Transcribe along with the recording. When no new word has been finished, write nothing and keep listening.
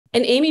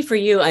And Amy, for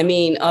you, I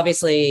mean,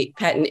 obviously,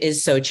 Patton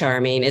is so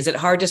charming. Is it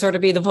hard to sort of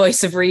be the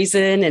voice of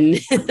reason? And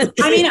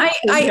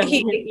I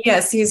mean,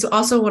 yes, he's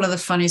also one of the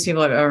funniest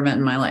people I've ever met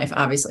in my life.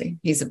 Obviously,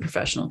 he's a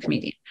professional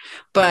comedian,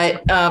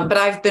 but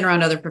I've been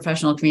around other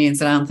professional comedians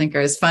that I don't think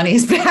are as funny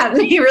as Patton.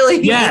 He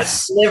really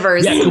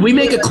delivers. Yeah. Can we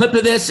make a clip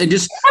of this and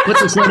just put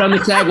this right on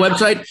the SAG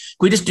website? Can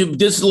we just do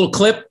this little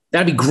clip?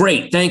 That'd be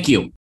great. Thank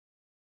you.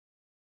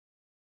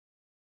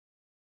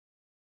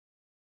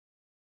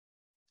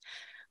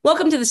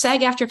 Welcome to the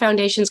SAG-AFTRA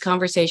Foundation's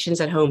Conversations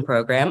at Home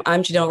program.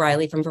 I'm Jenelle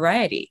Riley from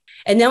Variety.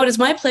 And now it is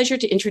my pleasure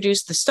to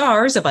introduce the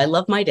stars of I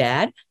Love My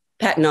Dad,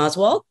 Patton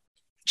Oswalt,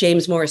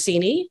 James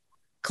Morosini,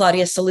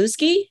 Claudia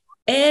Sulewski,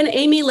 and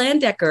Amy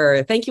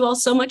Landecker. Thank you all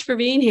so much for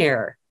being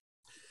here.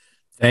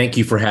 Thank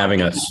you for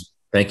having us.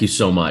 Thank you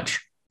so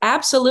much.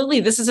 Absolutely.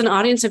 This is an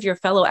audience of your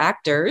fellow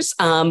actors.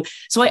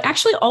 So I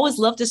actually always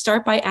love to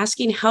start by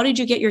asking, how did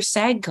you get your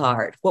SAG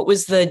card? What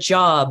was the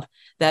job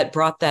that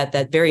brought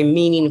that very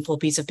meaningful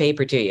piece of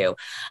paper to you?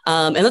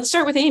 And let's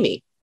start with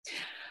Amy.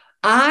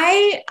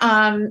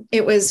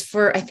 It was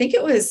for, I think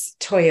it was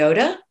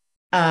Toyota.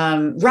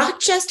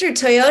 Rochester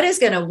Toyota is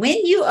going to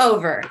win you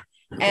over.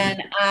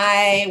 And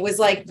I was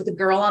like the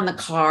girl on the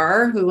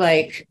car who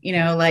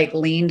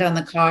leaned on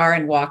the car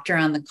and walked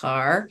around the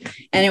car.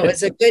 And it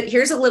was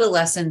here's a little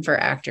lesson for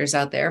actors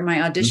out there.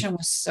 My audition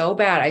was so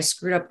bad. I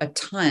screwed up a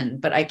ton,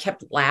 but I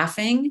kept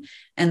laughing.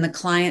 And the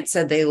client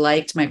said they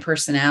liked my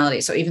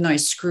personality. So even though I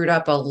screwed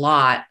up a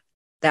lot,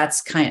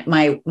 that's kind of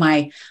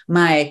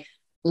my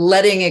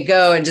letting it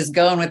go and just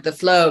going with the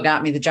flow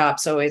got me the job.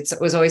 So it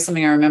was always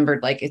something I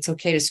remembered, like, it's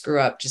okay to screw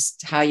up.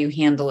 Just how you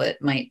handle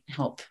it might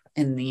help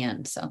in the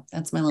end. So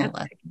that's my little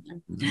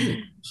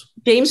lesson.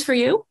 James, for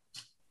you?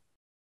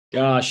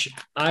 Gosh,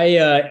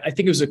 I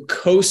think it was a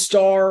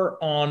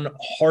co-star on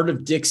Heart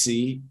of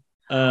Dixie,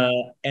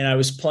 and I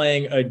was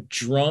playing a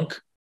drunk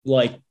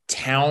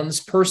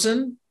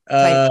townsperson.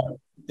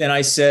 And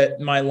I said,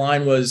 my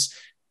line was,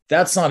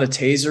 "That's not a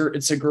taser,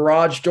 it's a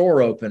garage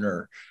door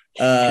opener."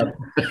 And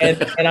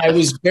I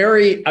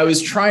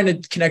was trying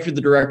to connect with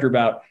the director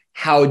about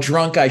how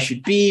drunk I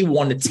should be,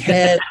 1 to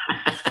 10.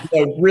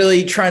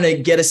 Really trying to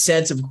get a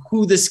sense of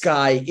who this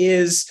guy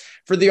is.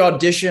 For the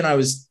audition, I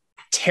was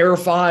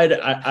terrified.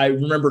 I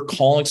remember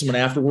calling someone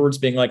afterwards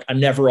being like, "I'm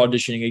never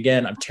auditioning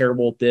again. I'm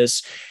terrible at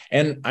this."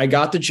 And I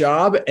got the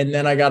job. And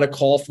then I got a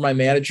call from my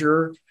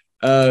manager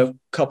a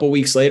couple of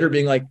weeks later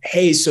being like,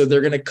 "Hey, so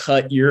they're going to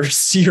cut your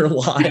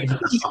line."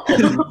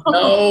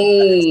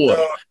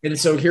 No. And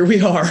so here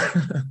we are.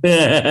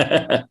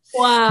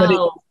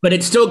 Wow. But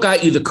it still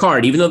got you the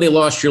card. Even though they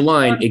lost your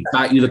line, it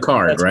got you the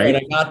card, That's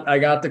right? I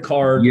got the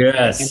card.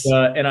 Yes.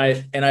 And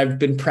I've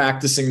been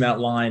practicing that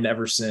line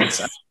ever since.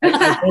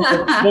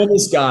 I've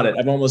almost got it.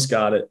 I've almost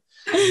got it.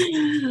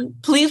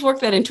 Please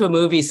work that into a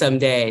movie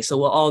someday, so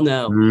we'll all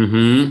know.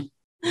 Mm-hmm.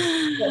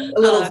 A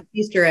little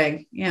Easter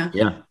egg. Yeah.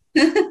 Yeah.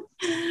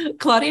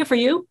 Claudia, for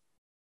you?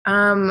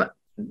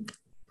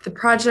 The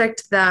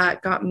project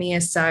that got me a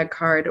SAG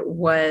card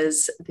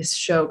was this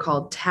show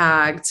called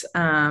Tagged,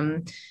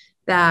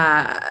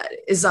 that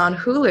is on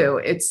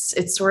Hulu.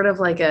 It's sort of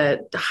like a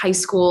high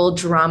school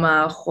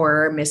drama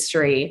horror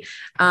mystery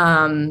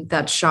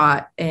that's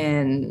shot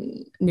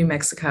in New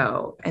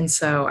Mexico. And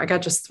so I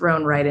got just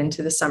thrown right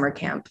into the summer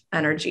camp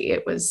energy.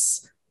 It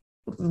was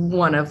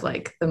one of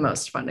the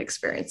most fun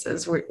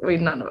experiences. We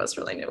none of us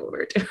really knew what we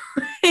were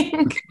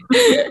doing.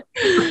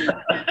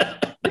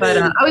 But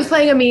I was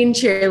playing a mean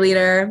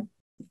cheerleader,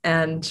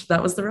 and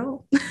that was the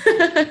role.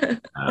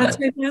 That's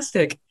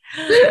fantastic.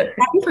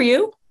 Happy for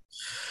you?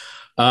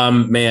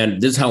 Man,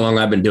 this is how long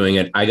I've been doing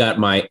it. I got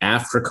my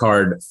AFTRA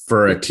card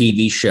for a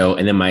TV show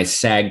and then my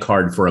SAG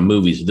card for a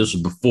movie. So this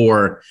was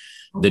before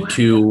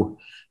two,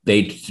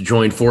 they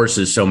joined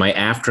forces. So my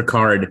AFTRA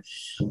card,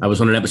 I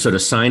was on an episode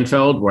of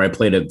Seinfeld where I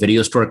played a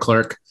video store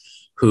clerk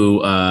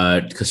who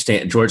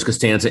George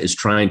Costanza is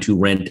trying to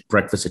rent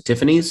Breakfast at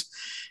Tiffany's,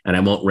 and I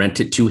won't rent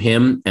it to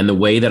him. And the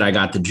way that I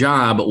got the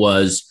job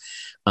was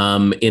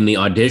in the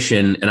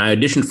audition, and I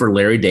auditioned for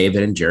Larry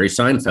David and Jerry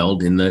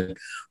Seinfeld in the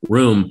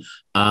room.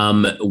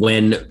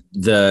 When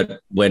the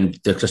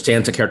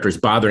Costanza character is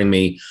bothering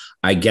me,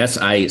 I guess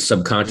I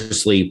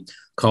subconsciously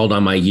called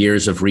on my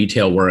years of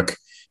retail work.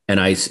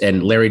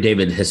 And Larry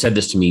David has said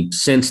this to me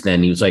since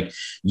then. He was like,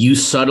 "You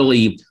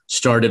subtly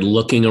started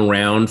looking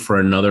around for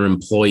another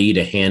employee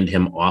to hand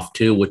him off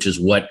to," which is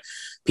what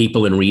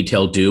people in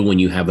retail do when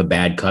you have a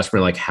bad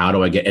customer. Like, how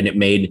do I get? And it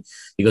made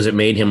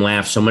him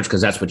laugh so much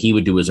because that's what he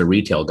would do as a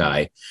retail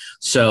guy.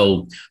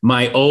 So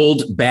my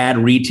old bad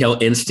retail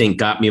instinct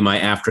got me my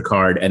AFTRA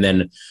card, and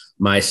then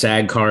my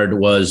SAG card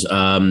was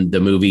the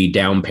movie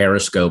Down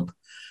Periscope,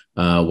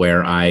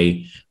 where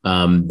I'm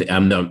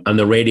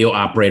the radio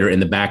operator in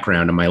the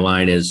background, and my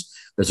line is,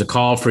 "There's a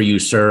call for you,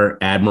 sir,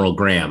 Admiral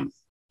Graham,"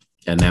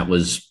 and there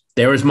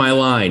was my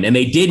line, and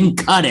they didn't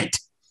cut it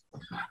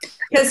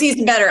because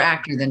he's a better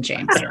actor than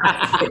James.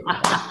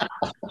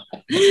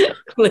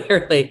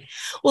 Clearly.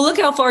 Well, look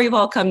how far you've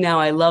all come now.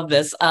 I love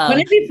this.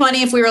 Wouldn't it be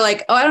funny if we were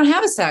like, "Oh, I don't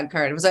have a SAG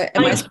card"?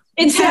 Am I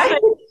It's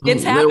happened.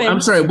 It's happened.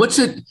 I'm sorry. What's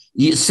it?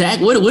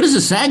 SAG? What is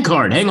a SAG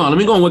card? Hang on. Let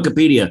me go on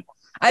Wikipedia.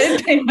 I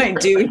didn't pay my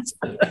dues.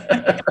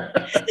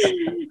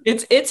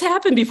 It's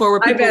happened before.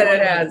 Where I people bet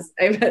it has.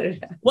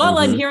 While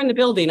I'm here in the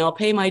building, I'll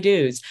pay my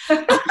dues.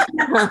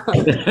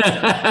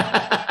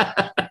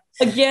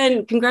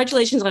 Again,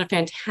 congratulations on a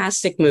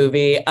fantastic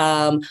movie.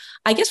 I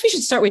guess we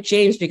should start with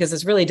James, because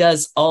this really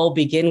does all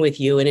begin with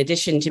you. In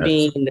addition to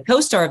being the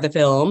co-star of the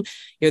film,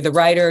 you're the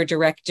writer,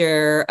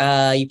 director,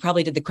 you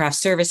probably did the craft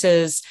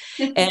services.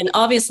 And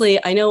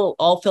obviously, I know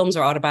all films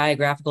are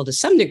autobiographical to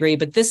some degree,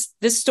 but this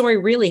story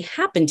really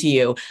happened to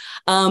you.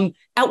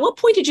 At what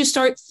point did you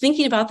start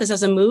thinking about this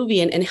as a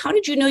movie? And how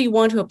did you know you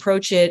wanted to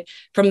approach it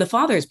from the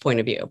father's point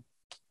of view?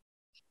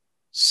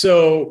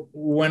 So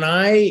when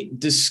I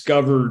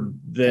discovered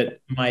that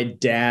my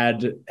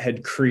dad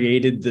had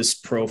created this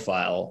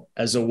profile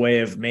as a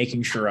way of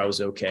making sure I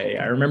was okay,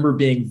 I remember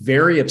being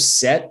very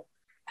upset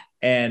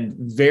and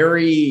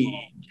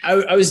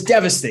I was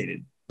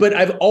devastated. But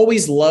I've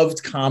always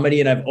loved comedy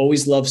and I've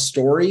always loved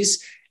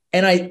stories.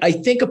 And I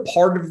think a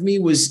part of me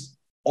was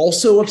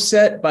also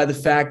upset by the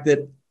fact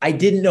that I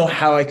didn't know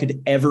how I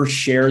could ever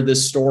share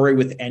this story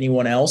with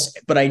anyone else,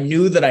 but I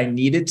knew that I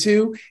needed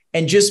to.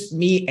 And just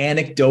me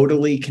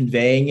anecdotally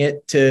conveying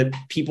it to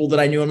people that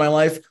I knew in my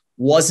life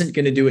wasn't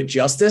going to do it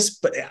justice.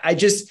 But I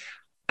just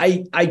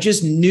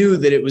knew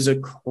that it was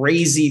a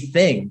crazy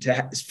thing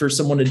for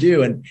someone to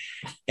do.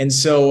 And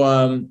so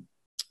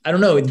I don't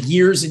know,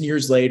 years and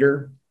years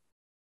later,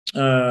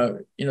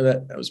 that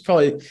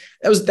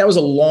was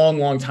a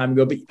long time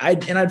ago, but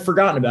I'd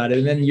forgotten about it.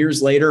 And then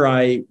years later,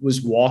 I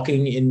was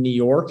walking in New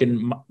York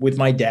and with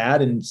my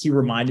dad, and he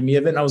reminded me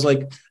of it. And I was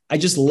like, I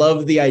just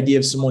love the idea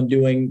of someone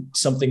doing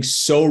something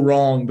so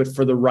wrong, but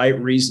for the right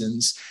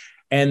reasons.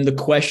 And the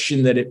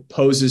question that it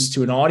poses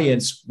to an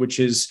audience, which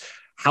is,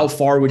 how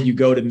far would you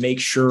go to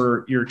make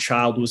sure your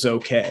child was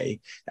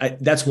okay?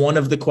 That's one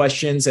of the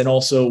questions. And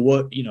also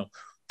what do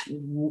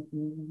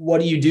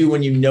you do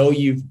when you know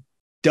you've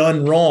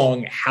done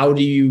wrong? How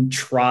do you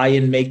try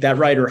and make that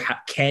right? Or how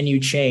can you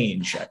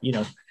change?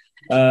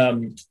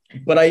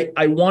 But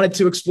I wanted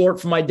to explore it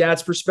from my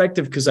dad's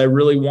perspective, because I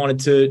really wanted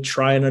to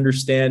try and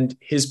understand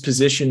his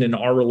position in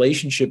our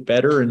relationship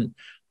better. And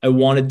I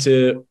wanted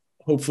to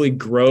hopefully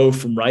grow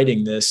from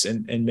writing this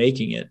and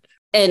making it.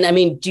 And I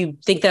mean, do you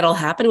think that'll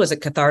happen? Was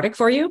it cathartic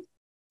for you?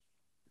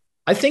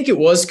 I think it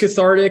was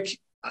cathartic.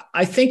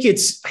 I think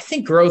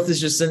growth is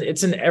just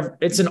it's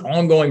an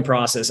ongoing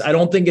process. I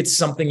don't think it's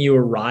something you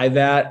arrive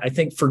at. I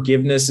think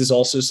forgiveness is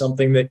also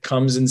something that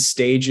comes in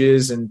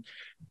stages and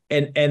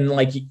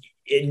like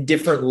in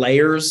different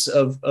layers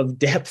of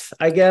depth,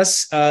 I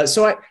guess.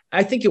 So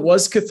I think it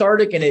was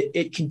cathartic, and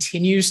it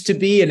continues to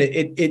be, and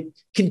it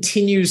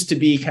continues to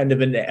be kind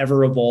of an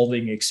ever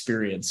evolving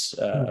experience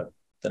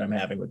that I'm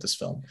having with this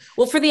film.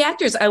 Well, for the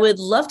actors, I would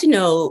love to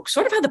know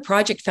sort of how the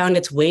project found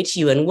its way to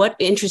you and what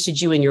interested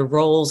you in your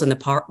roles in the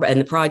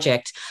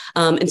project.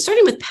 And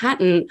starting with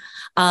Patton,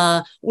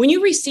 when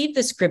you received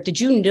the script, did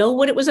you know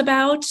what it was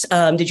about?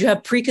 Did you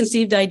have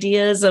preconceived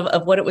ideas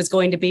of what it was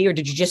going to be, or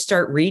did you just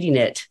start reading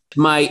it?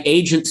 My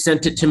agent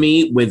sent it to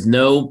me with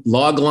no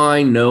log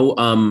line, no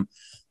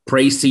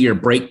précis or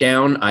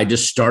breakdown. I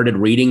just started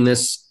reading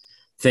this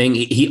thing.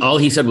 All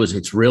he said was,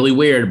 "It's really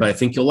weird, but I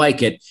think you'll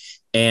like it."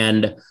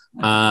 And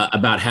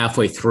about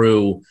halfway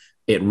through,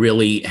 it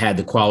really had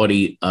the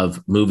quality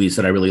of movies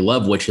that I really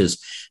love, which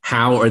is,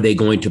 how are they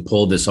going to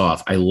pull this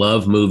off? I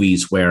love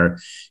movies where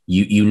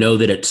you know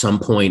that at some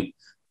point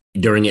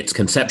during its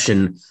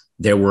conception,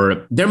 there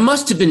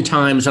must have been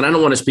times, and I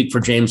don't want to speak for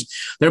James,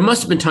 there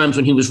must have been times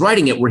when he was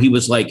writing it where he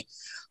was like,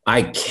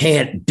 I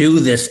can't do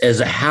this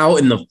how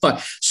in the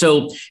fuck.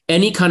 So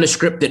any kind of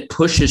script that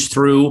pushes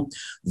through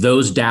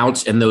those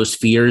doubts and those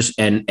fears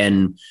and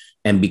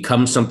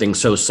become something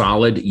so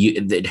solid,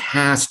 it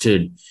has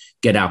to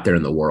get out there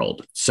in the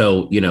world.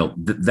 So,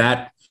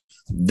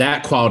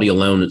 that quality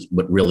alone is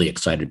what really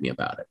excited me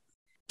about it.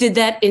 Did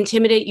that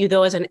intimidate you,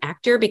 though, as an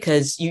actor?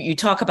 Because you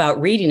talk about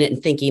reading it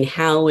and thinking,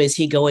 how is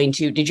he going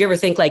to, did you ever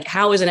think, like,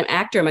 how as an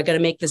actor am I going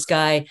to make this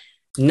guy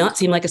not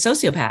seem like a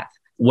sociopath?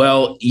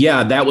 Well,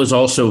 yeah, that was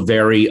also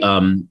very,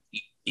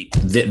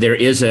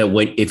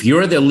 if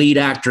you're the lead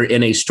actor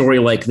in a story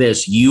like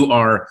this, you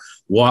are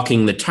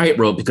walking the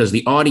tightrope, because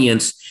the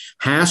audience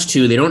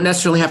they don't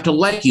necessarily have to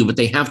like you, but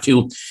they have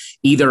to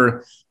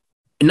either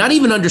not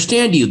even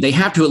understand you. They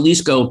have to at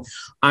least go,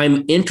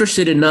 I'm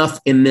interested enough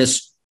in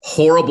this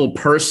horrible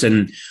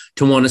person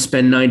to want to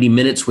spend 90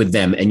 minutes with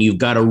them. And you've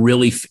got to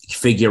really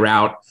figure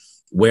out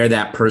where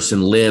that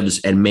person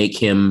lives and make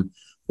him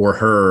or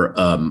her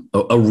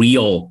a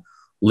real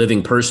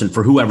living person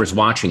for whoever's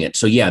watching it.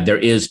 So yeah, there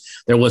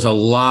was a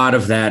lot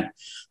of that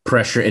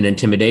pressure and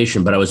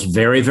intimidation, but I was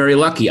very, very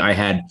lucky. I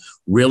had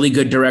really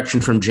good direction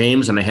from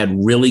James, and I had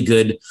really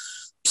good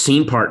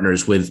scene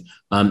partners with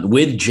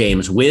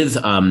James, with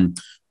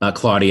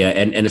Claudia,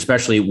 and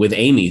especially with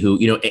Amy,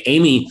 who,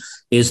 Amy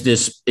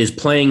is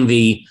playing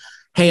the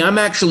hey, I'm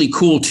actually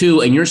cool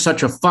too, and you're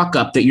such a fuck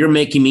up that you're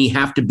making me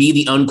have to be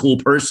the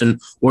uncool person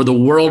or the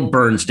world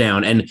burns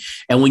down. And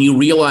when you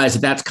realize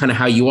that that's kind of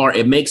how you are,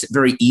 it makes it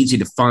very easy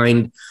to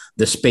find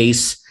the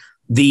space,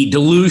 the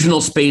delusional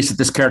space that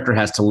this character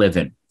has to live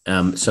in.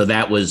 So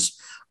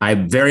I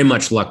very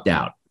much lucked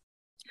out.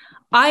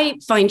 I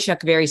find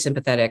Chuck very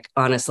sympathetic,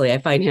 honestly. I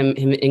find him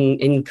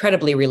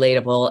incredibly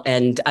relatable,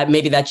 and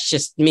maybe that's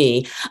just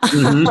me.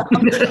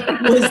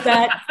 Mm-hmm. Was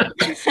that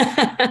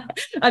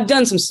I've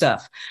done some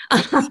stuff.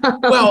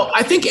 Well,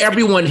 I think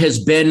everyone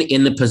has been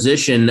in the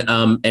position,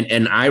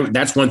 and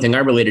that's one thing I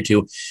related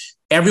to.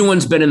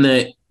 Everyone's been in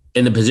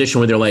the position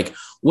where they're like,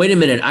 wait a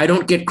minute, I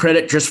don't get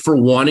credit just for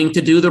wanting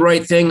to do the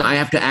right thing. I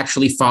have to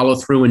actually follow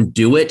through and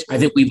do it. I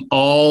think we've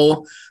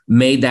all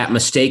made that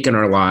mistake in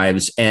our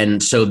lives.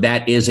 And so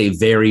that is a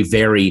very,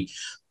 very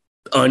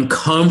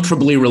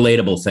uncomfortably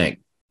relatable thing.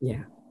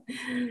 Yeah.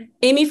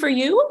 Amy, for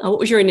you, what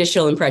was your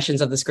initial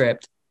impressions of the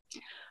script?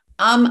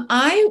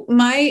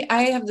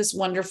 I have this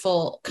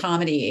wonderful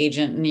comedy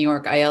agent in New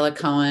York, Ayala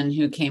Cohen,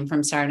 who came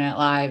from Saturday Night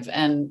Live,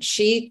 and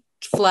she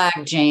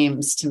flagged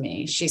James to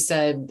me. She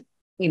said,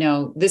 I'm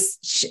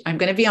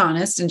going to be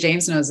honest, and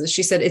James knows this.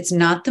 She said, it's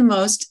not the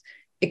most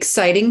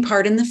exciting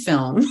part in the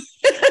film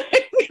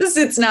because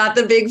it's not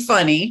the big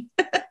funny.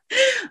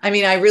 I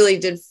mean, I really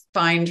did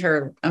find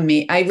her,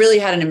 I really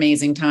had an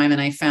amazing time, and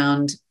I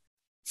found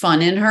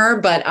fun in her,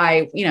 but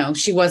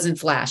she wasn't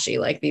flashy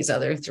like these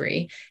other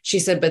three. She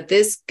said, but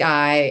this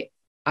guy,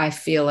 I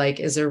feel like,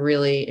 is a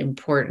really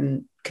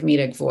important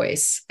comedic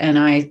voice. And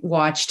I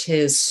watched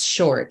his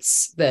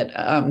shorts that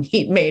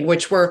he made,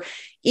 which were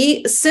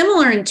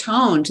similar in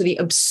tone to the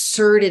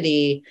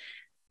absurdity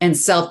and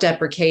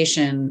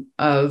self-deprecation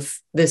of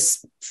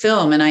this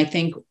film. And I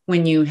think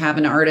when you have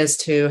an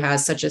artist who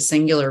has such a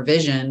singular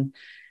vision,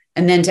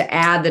 and then to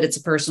add that it's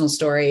a personal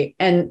story.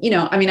 And,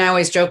 I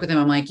always joke with him.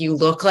 I'm like, you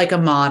look like a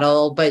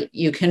model, but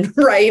you can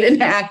write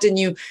and act and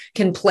you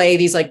can play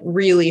these like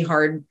really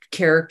hard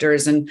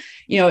characters. And,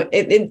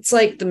 it's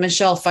like the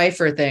Michelle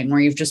Pfeiffer thing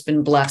where you've just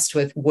been blessed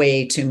with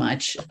way too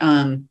much.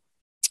 But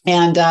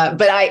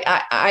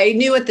I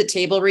knew at the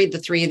table read, the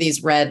three of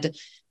these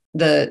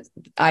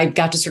I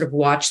got to sort of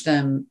watch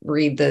them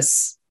read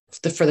this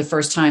for the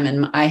first time.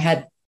 And I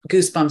had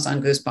goosebumps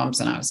on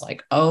goosebumps. And I was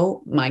like,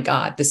 oh my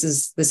God,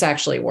 this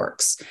actually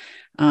works.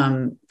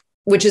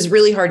 Which is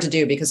really hard to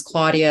do because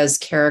Claudia's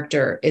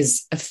character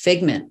is a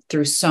figment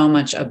through so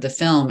much of the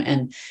film.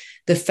 And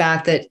the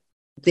fact that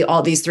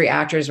all these three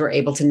actors were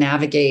able to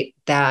navigate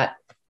that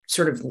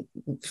sort of,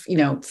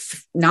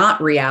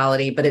 not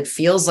reality, but it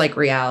feels like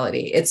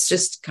reality. It's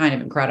just kind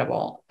of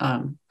incredible.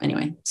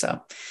 Anyway,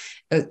 so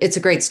it's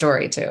a great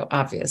story too,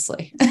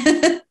 obviously.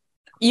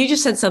 You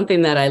just said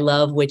something that I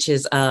love, which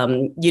is,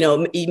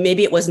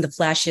 maybe it wasn't the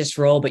flashiest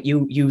role, but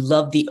you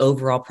love the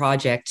overall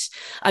project.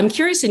 I'm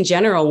curious in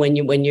general, when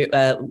you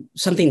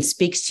something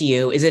speaks to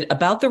you, is it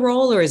about the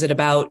role or is it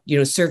about,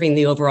 serving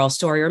the overall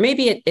story, or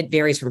maybe it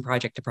varies from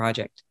project to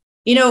project?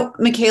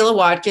 Michaela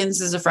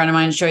Watkins is a friend of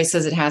mine. She always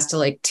says it has to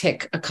like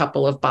tick a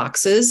couple of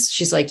boxes.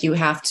 She's like, you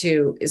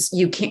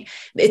can't,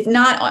 it's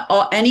not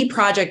any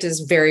project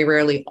is very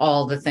rarely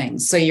all the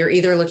things. So you're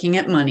either looking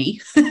at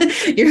money,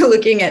 you're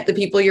looking at the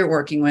people you're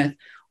working with,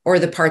 or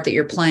the part that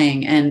you're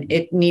playing. And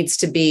it needs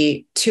to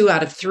be 2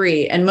 out of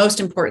 3. And most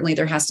importantly,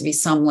 there has to be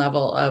some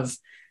level of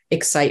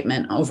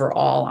excitement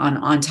overall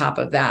on top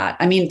of that.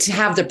 I mean, to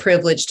have the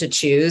privilege to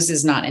choose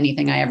is not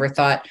anything I ever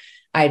thought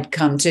I'd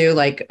come to.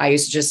 Like, I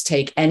used to just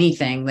take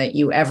anything that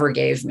you ever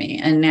gave me.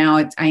 And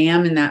now I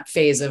am in that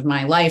phase of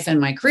my life and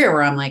my career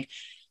where I'm like,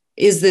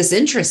 is this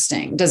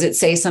interesting? Does it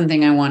say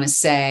something I want to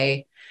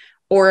say?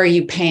 Or are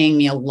you paying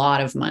me a lot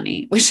of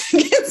money? Which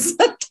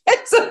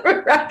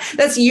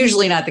that's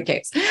usually not the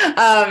case.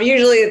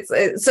 Usually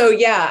it's so,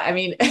 yeah, I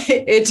mean,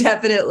 it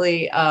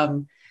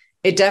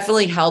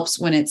definitely helps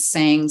when it's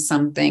saying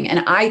something. And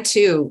I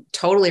too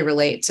totally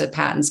relate to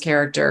Patton's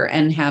character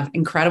and have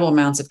incredible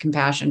amounts of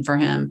compassion for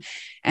him.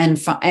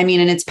 And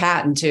and it's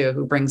Patton too,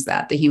 who brings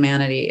the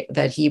humanity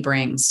that he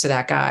brings to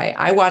that guy.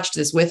 I watched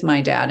this with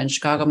my dad in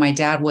Chicago. My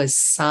dad was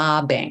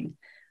sobbing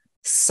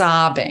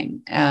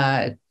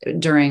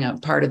during a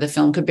part of the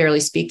film, could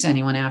barely speak to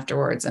anyone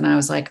afterwards. And I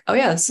was like, oh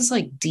yeah, this is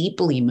like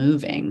deeply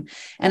moving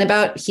and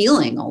about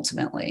healing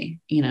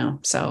ultimately,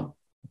 so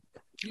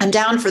I'm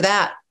down for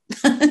that.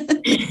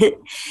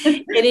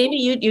 And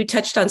Amy, you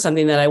touched on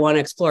something that I want to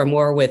explore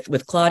more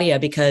with Claudia,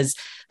 because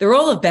the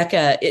role of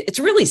Becca, it's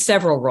really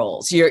several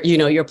roles.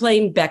 You're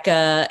playing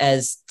Becca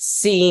as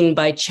seen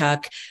by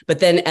Chuck, but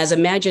then as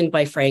imagined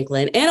by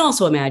Franklin, and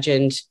also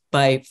imagined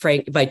by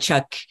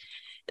Chuck.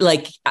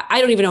 Like,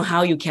 I don't even know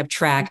how you kept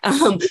track.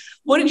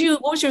 What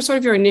was your sort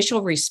of your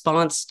initial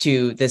response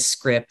to this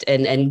script,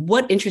 and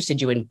what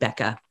interested you in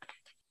Becca?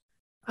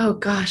 Oh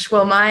gosh,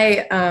 well,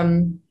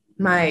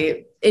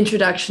 my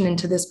introduction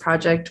into this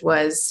project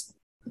was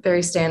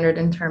very standard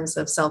in terms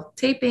of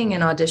self-taping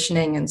and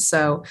auditioning. And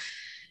so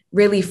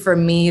really for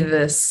me,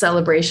 the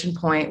celebration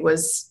point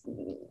was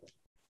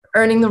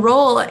earning the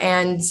role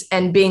and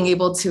being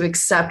able to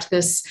accept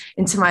this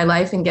into my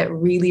life and get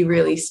really,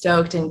 really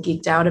stoked and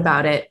geeked out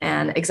about it.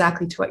 And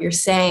exactly to what you're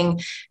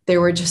saying,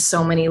 there were just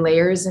so many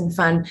layers and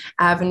fun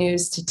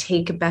avenues to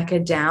take Becca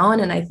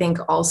down. And I think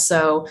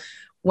also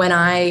when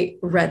I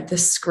read the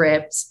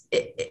script,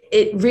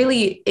 it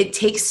really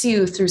takes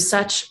you through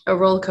such a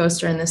roller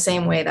coaster in the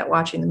same way that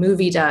watching the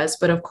movie does.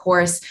 But of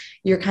course,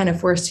 you're kind of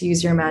forced to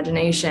use your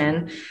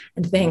imagination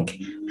and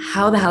think,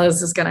 how the hell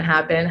is this going to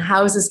happen?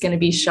 How is this going to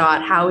be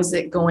shot? How is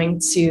it going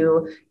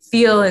to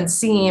feel and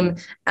seem?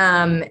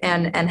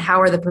 And how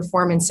are the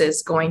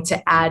performances going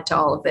to add to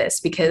all of this?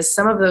 Because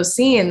some of those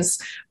scenes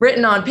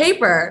written on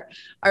paper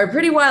are a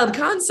pretty wild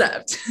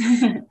concept.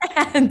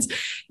 And,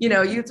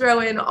 you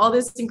throw in all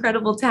this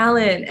incredible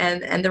talent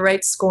and the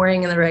right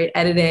scoring and the right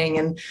editing.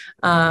 And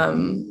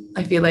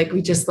I feel like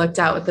we just looked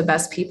out with the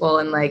best people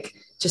and like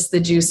just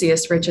the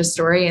juiciest, richest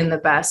story and the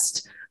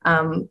best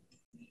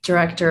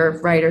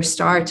director, writer,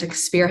 star to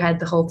spearhead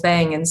the whole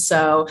thing. And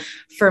so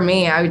for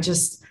me,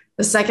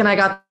 the second I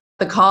got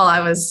the call,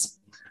 I was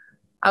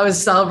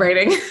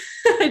celebrating.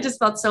 I just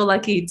felt so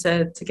lucky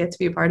to get to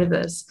be a part of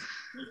this.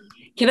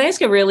 Can I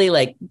ask a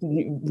really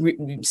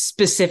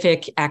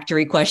specific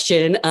actory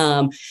question?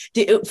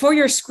 For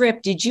your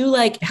script,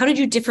 how did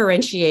you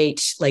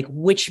differentiate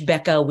which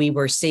Becca we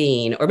were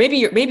seeing? Or maybe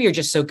you're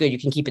just so good you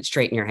can keep it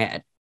straight in your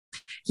head.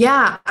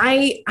 Yeah,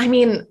 I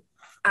mean,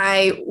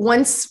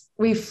 once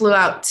we flew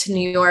out to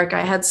New York,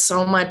 I had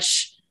so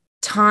much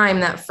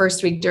time that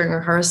first week during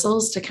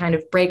rehearsals to kind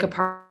of break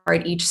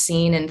apart each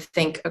scene and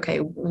think, okay,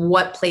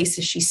 what place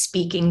is she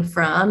speaking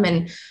from?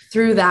 And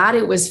through that,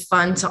 it was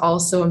fun to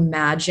also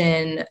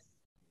imagine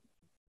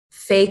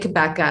fake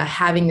Becca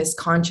having this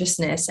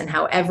consciousness and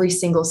how every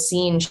single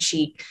scene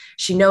she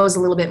knows a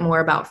little bit more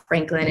about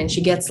Franklin and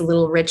she gets a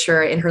little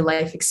richer in her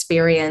life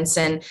experience.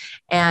 And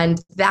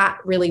that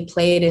really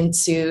played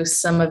into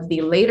some of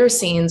the later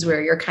scenes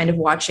where you're kind of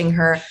watching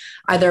her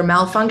either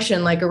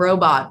malfunction like a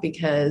robot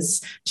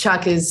because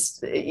Chuck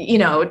is,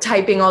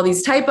 typing all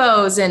these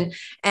typos and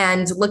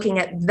looking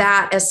at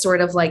that as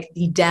sort of like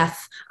the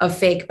death of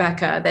fake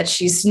Becca, that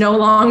she's no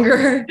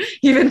longer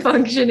even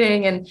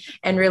functioning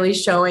and really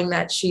showing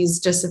that she's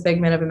just a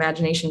figment of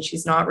imagination.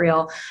 She's not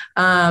real.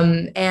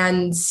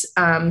 And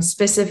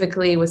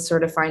specifically with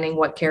sort of finding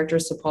what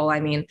characters to pull, I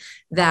mean,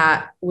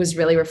 that was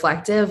really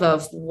reflective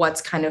of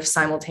what's kind of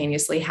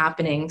simultaneously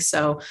happening.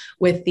 So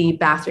with the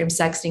bathroom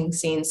sexting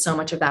scene, so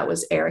much of that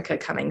was Erica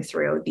coming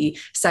through, the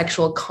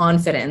sexual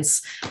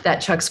confidence that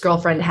Chuck's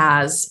girlfriend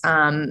has.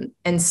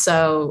 And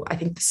so I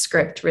think the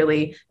script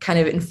really kind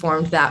of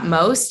informed that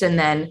most. And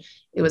then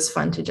it was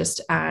fun to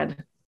just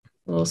add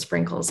little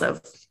sprinkles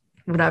of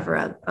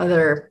whatever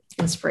other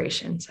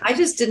inspiration. So. I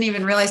just didn't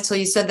even realize till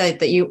you said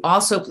that you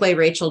also play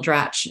Rachel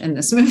Dratch in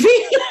this movie.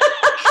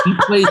 She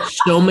plays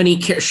so many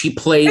characters. She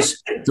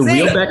plays the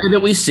real Becca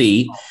that we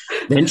see.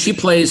 Then she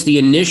plays the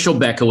initial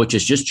Becca, which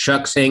is just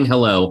Chuck saying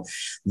hello.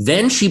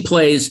 Then she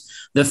plays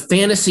the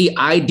fantasy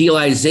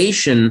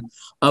idealization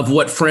of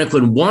what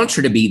Franklin wants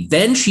her to be.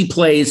 Then she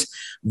plays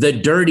the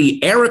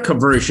dirty Erica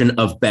version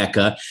of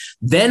Becca,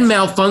 then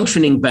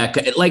malfunctioning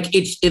Becca.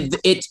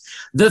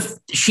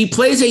 She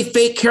plays a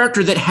fake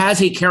character that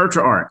has a character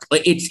arc.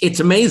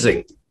 It's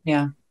amazing.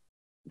 Yeah.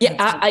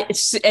 Yeah,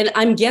 and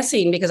I'm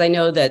guessing, because I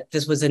know that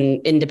this was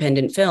an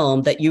independent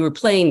film, that you were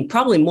playing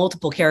probably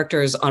multiple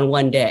characters on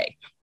one day.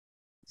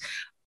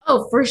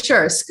 Oh, for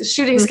sure.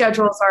 Shooting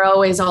schedules are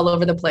always all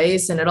over the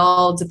place, and it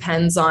all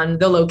depends on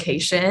the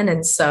location.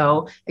 And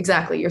so,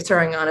 exactly, you're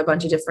throwing on a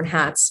bunch of different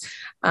hats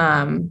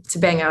to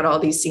bang out all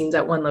these scenes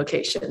at one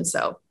location.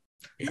 So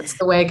that's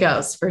the way it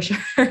goes, for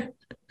sure.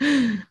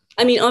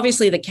 I mean,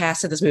 obviously, the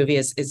cast of this movie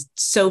is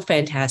so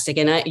fantastic.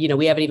 And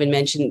we haven't even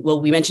mentioned,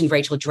 we mentioned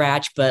Rachel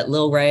Dratch, but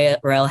Lil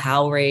Rel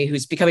Howery,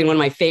 who's becoming one of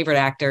my favorite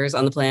actors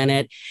on the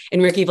planet,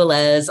 and Ricky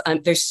Velez.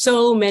 There's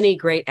so many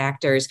great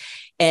actors.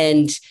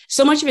 And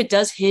so much of it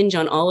does hinge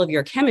on all of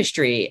your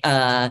chemistry,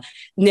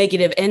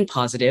 negative and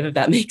positive, if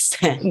that makes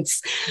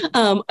sense.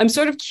 I'm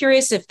sort of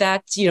curious if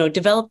that's,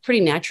 developed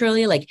pretty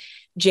naturally. Like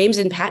James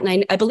and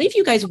Patton, I believe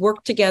you guys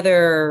worked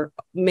together,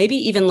 maybe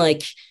even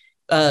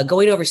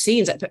going over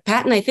scenes.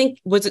 Patton, I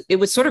think it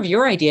was sort of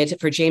your idea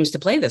for James to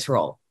play this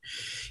role.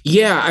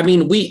 Yeah, I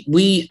mean,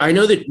 I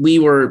know that we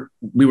were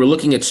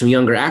looking at some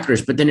younger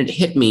actors, but then it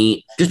hit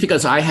me just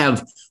because I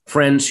have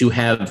friends who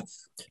have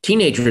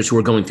teenagers who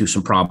are going through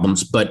some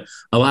problems, but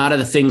a lot of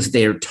the things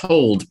they're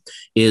told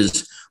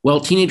is, well,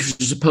 teenagers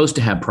are supposed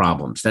to have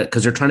problems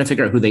because they're trying to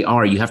figure out who they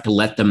are. You have to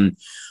let them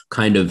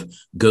kind of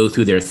go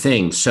through their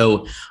thing.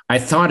 So I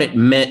thought it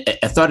made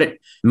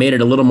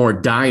it a little more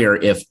dire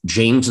if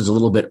James is a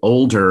little bit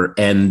older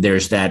and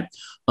there's that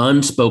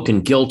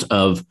unspoken guilt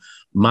of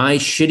my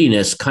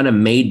shittiness kind of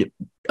made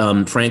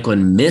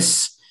Franklin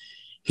miss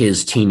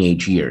his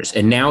teenage years.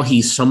 And now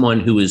he's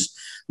someone who is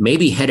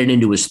maybe headed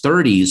into his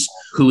 30s,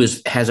 who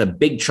has a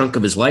big chunk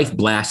of his life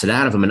blasted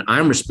out of him. And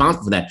I'm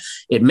responsible for that.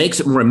 It makes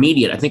it more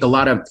immediate. I think a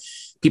lot of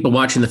people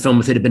watching the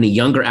film, if it had been a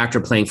younger actor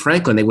playing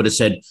Franklin, they would have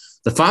said,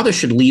 the father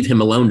should leave him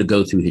alone to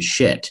go through his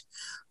shit.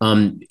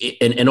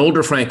 An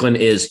older Franklin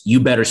is, you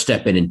better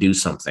step in and do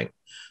something,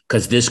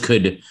 because this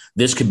could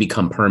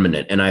become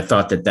permanent. And I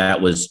thought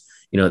that was,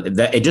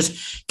 that it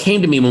just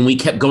came to me when we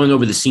kept going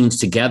over the scenes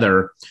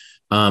together.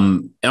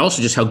 And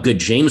also just how good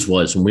James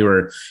was when we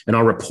were, and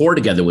our rapport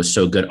together was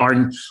so good.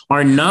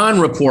 Our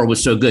non-rapport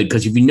was so good,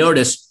 because if you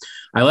notice,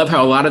 I love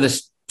how a lot of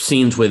the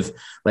scenes with,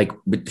 like,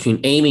 between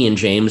Amy and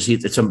James,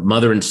 it's a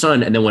mother and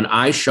son. And then when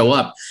I show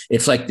up,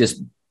 it's like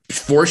this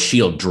force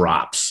shield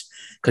drops,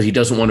 because he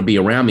doesn't want to be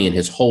around me, and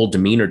his whole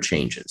demeanor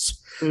changes.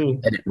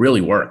 And it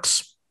really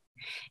works.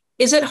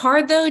 Is it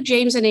hard, though,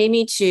 James and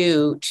Amy,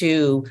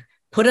 to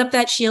put up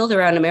that shield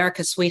around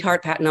America's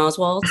sweetheart, Patton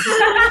Oswalt?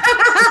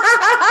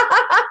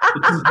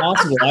 It's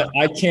impossible.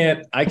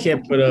 I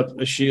can't put up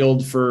a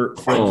shield for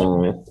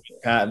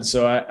Patton.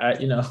 So I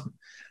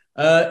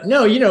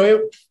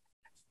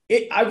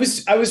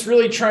was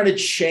really trying to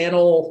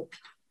channel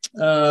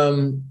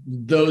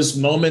those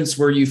moments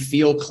where you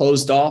feel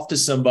closed off to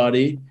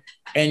somebody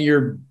and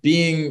you're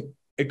being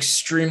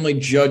extremely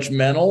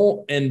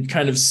judgmental and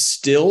kind of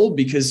still,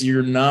 because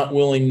you're not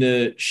willing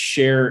to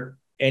share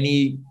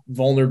any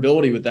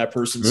vulnerability with that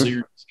person. So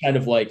you're kind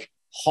of like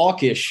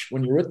hawkish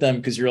when you're with them,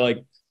 because you're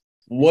like,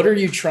 what are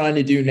you trying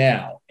to do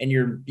now?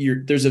 And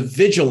there's a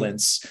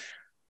vigilance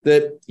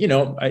that,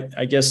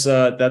 I guess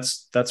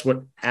that's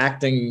what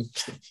acting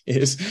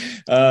is.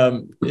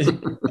 But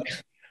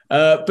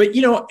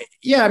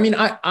yeah, I mean,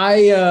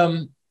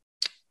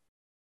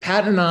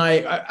 Pat and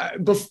I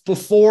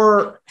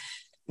before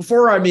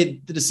I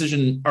made the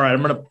decision, all right,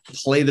 I'm going to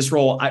play this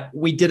role. I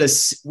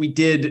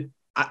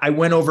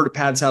went over to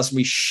Pat's house and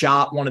we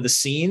shot one of the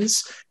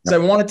scenes, because I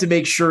wanted to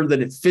make sure that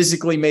it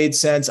physically made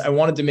sense. I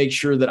wanted to make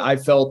sure that I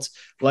felt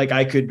like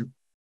I could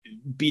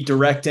be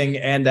directing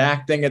and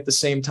acting at the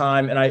same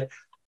time. And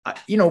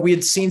we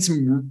had seen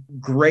some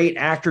great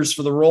actors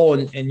for the role.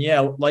 And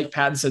yeah, like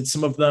Patton said,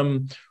 some of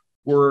them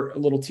were a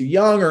little too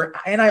young,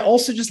 and I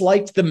also just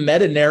liked the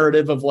meta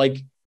narrative of,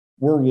 like,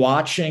 we're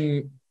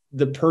watching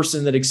the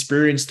person that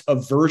experienced a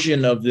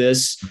version of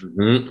this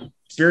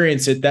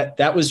experience it.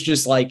 That was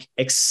just, like,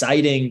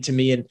 exciting to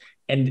me.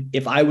 And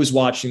if I was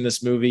watching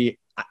this movie,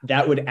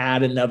 that would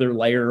add another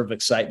layer of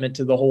excitement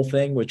to the whole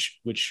thing, which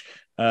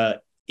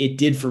it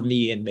did for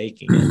me in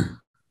making it.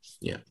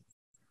 Yeah.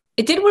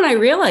 It did when I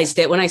realized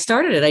it. When I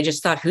started it, I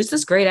just thought, who's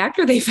this great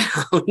actor they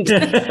found?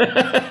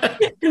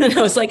 And then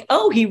I was like,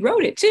 oh, he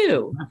wrote it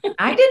too.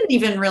 I didn't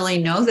even really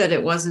know that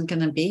it wasn't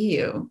going to be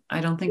you. I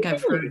don't think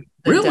I've heard.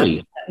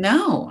 Really?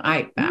 No,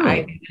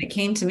 it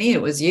came to me,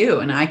 it was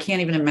you. And I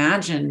can't even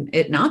imagine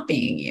it not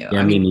being you.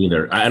 Yeah, me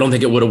neither. I don't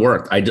think it would have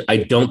worked. I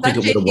don't think it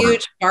would have worked. A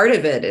huge part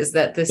of it is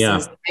that this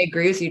is, I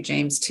agree with you,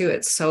 James, too.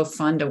 It's so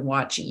fun to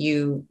watch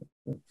you.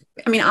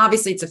 I mean,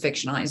 obviously it's a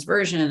fictionalized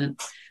version,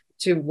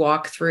 to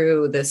walk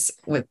through this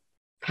with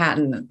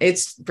Patton.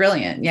 It's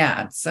brilliant.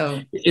 Yeah.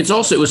 So it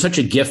was such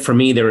a gift for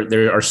me.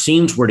 There are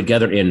scenes we're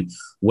together in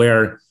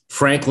where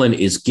Franklin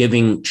is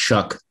giving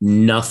Chuck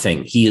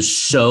nothing. He is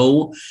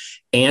so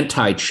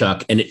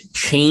anti-Chuck, and it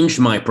changed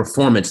my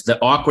performance.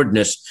 The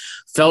awkwardness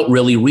felt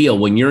really real.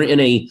 When you're in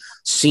a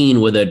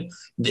scene with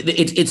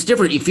it's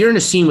different if you're in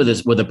a scene with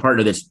a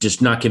partner that's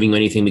just not giving you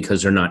anything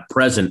because they're not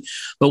present.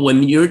 But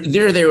when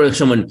they're there with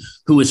someone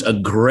who is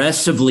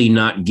aggressively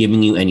not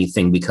giving you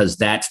anything because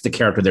that's the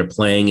character they're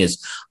playing,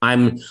 is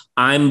I'm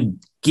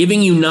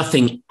giving you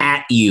nothing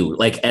at you,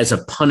 like as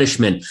a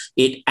punishment,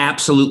 it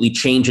absolutely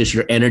changes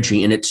your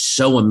energy. And it's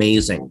so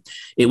amazing.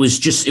 It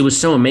was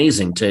so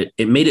amazing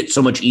it made it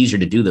so much easier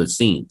to do those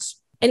scenes.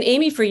 And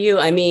Amy, for you,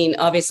 I mean,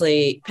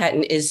 obviously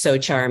Patton is so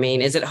charming.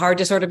 Is it hard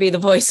to sort of be the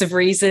voice of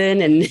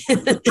reason? And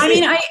I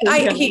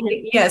mean,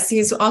 yes,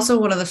 he's also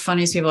one of the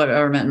funniest people I've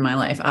ever met in my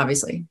life.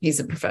 Obviously, he's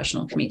a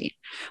professional comedian,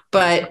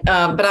 but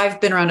I've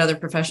been around other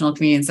professional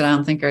comedians that I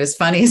don't think are as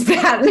funny as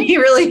Patton. He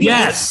really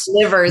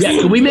delivers.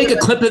 Yeah. Can we make a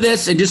clip of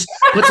this and just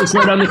put this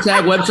right on the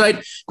SAG website?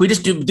 Can we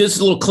just do this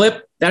little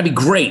clip? That'd be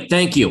great.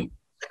 Thank you.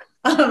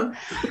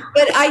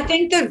 But I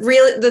think that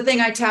really the thing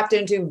I tapped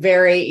into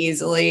very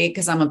easily,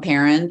 because I'm a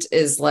parent,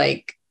 is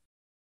like,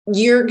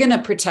 you're going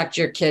to protect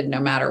your kid no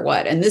matter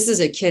what. And this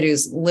is a kid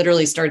who's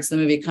literally starts the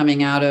movie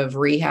coming out of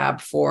rehab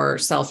for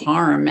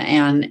self-harm,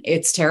 and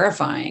it's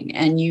terrifying.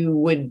 And you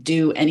would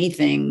do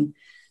anything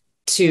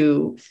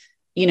to,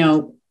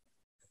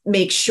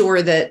 make sure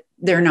that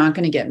they're not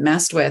going to get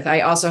messed with.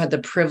 I also had the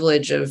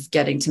privilege of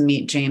getting to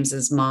meet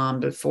James's mom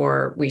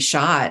before we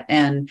shot.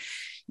 And,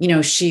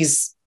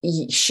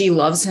 she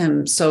loves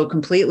him so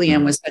completely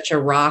and was such a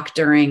rock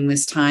during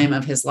this time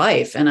of his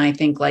life. And I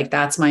think, like,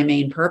 that's my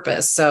main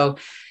purpose. So,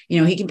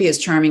 he can be as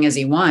charming as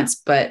he wants,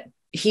 but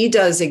he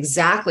does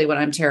exactly what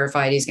I'm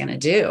terrified he's going to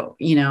do,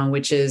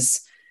 which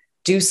is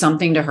do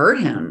something to hurt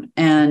him.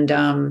 And,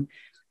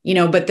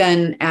 but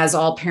then, as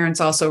all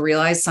parents also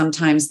realize,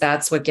 sometimes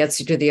that's what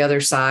gets you to the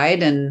other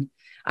side. And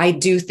I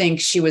do think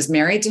she was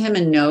married to him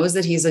and knows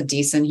that he's a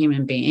decent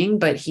human being,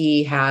 but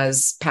he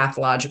has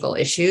pathological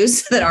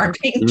issues that aren't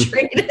being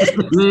treated.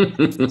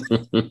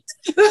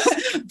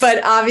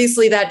 But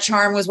obviously that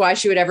charm was why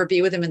she would ever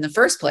be with him in the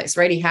first place,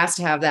 right? He has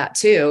to have that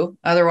too.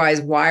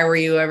 Otherwise, why were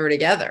you ever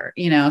together?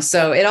 You know,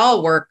 so it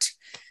all worked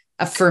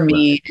for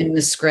me in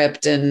the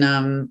script.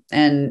 And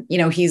you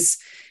know, he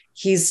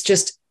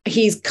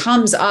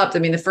comes up. I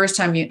mean, the first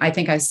time I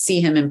think I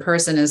see him in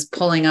person is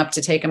pulling up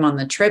to take him on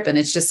the trip. And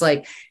it's just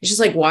like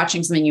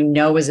watching something, you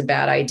know, is a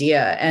bad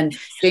idea. And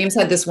James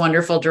had this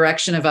wonderful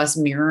direction of us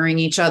mirroring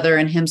each other,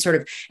 and him sort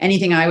of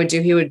anything I would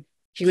do, he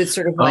would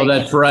sort of like, oh,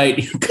 that's right.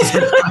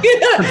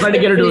 I'm trying to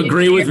get her to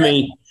agree with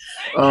me.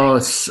 Oh,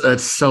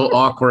 it's so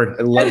awkward.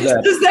 I love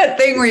that. It's that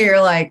thing where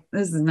you're like,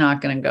 this is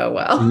not going to go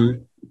well.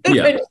 Mm-hmm.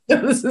 Yeah.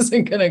 This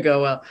isn't going to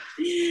go well.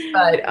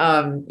 But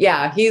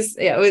it's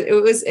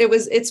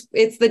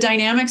the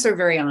dynamics are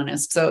very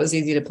honest. So it was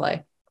easy to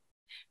play.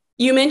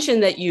 You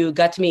mentioned that you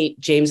got to meet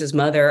James's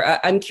mother.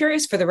 I'm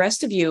curious for the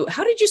rest of you,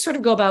 how did you sort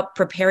of go about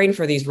preparing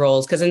for these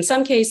roles? Because in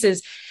some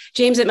cases,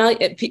 James,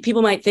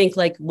 people might think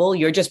like, well,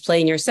 you're just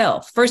playing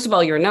yourself. First of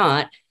all, you're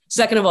not.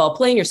 Second of all,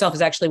 playing yourself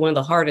is actually one of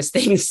the hardest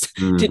things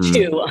to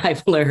do,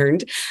 I've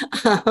learned.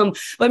 But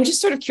I'm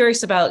just sort of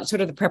curious about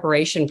sort of the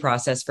preparation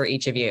process for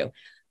each of you.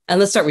 And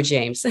let's start with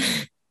James.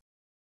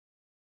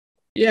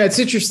 Yeah, it's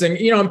interesting.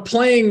 You know, I'm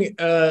playing,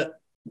 I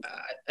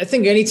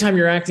think anytime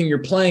you're acting, you're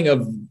playing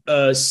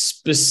a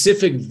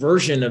specific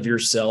version of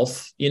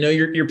yourself. You know,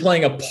 you're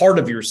playing a part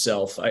of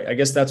yourself. I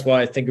guess that's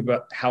why I think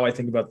about how I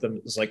think about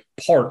them as like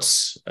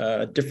parts,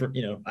 different,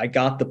 you know, I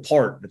got the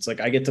part. It's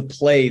like, I get to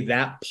play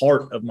that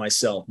part of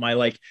myself, my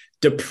like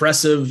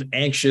depressive,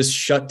 anxious,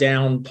 shut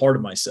down part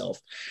of myself.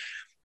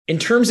 In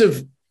terms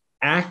of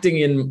acting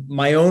in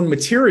my own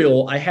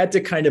material, I had to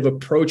kind of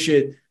approach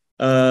it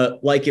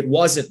like it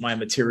wasn't my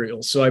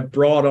material. So I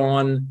brought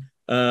on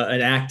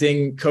an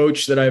acting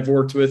coach that I've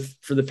worked with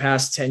for the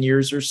past 10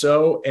 years or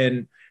so.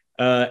 And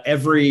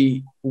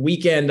every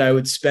weekend I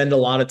would spend a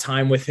lot of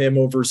time with him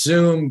over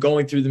Zoom,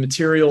 going through the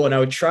material. And I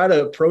would try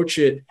to approach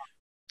it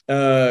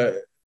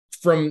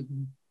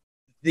from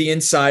the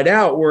inside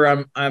out,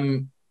 where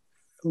I'm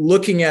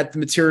looking at the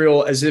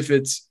material as if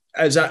it's,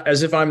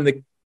 as if I'm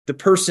the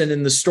person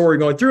in the story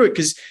going through it.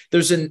 Because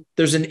there's an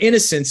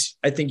innocence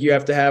I think you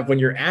have to have when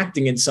you're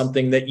acting in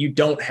something that you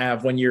don't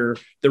have when you're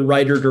the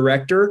writer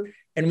director.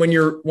 And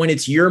when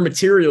it's your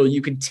material,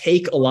 you can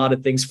take a lot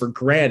of things for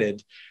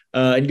granted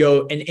and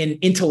go and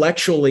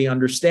intellectually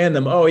understand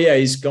them. Oh yeah,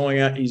 he's going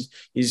out,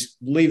 he's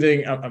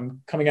leaving.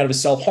 I'm coming out of a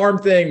self-harm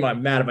thing.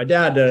 I'm mad at my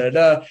dad. Da, da,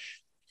 da.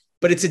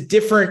 But it's a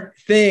different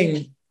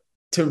thing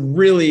to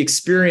really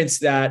experience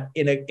that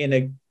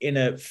in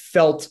a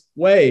felt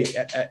way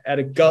at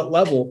a gut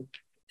level,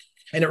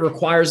 and it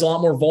requires a lot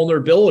more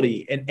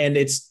vulnerability. And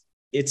it's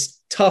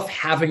tough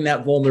having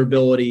that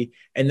vulnerability,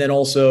 and then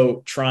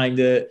also trying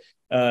to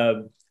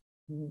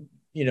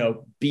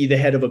be the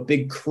head of a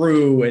big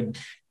crew, and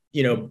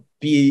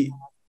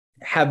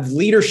have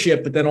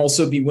leadership, but then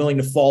also be willing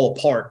to fall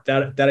apart.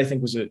 That I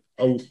think was a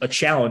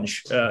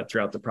challenge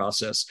throughout the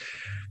process.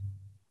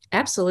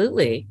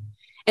 Absolutely.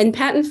 And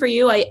Patton, for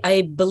you,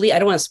 I believe, I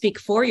don't want to speak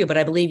for you, but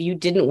I believe you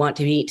didn't want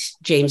to meet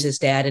James's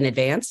dad in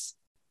advance.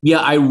 Yeah,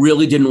 I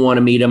really didn't want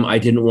to meet him. I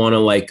didn't want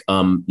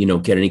to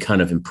get any kind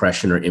of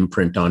impression or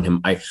imprint on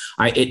him.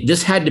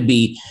 This had to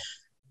be,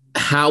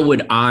 how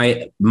would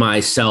I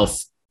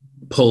myself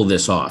pull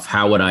this off?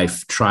 How would I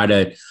try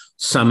to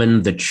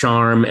summon the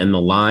charm and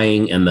the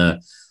lying and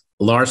the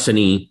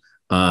larceny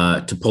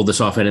to pull this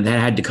off? And that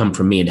had to come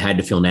from me. It had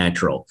to feel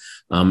natural.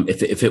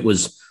 If it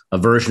was a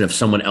version of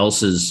someone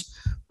else's,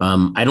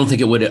 I don't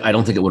think it would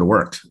have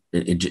worked.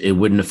 It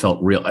wouldn't have felt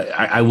real.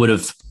 I would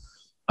have.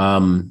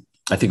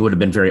 I think it would have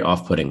been very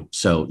off-putting.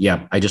 So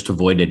yeah, I just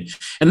avoided.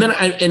 And then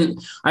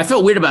I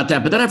felt weird about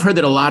that. But then I've heard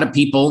that a lot of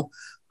people,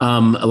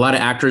 a lot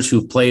of actors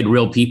who've played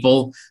real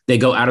people, they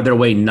go out of their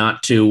way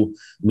not to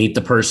meet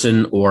the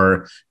person,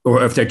 or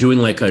if they're doing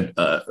like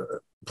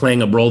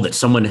playing a role that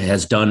someone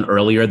has done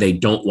earlier, they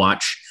don't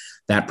watch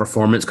that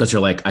performance because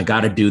they're like, I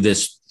got to do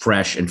this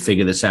fresh and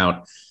figure this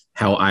out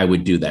how I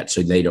would do that.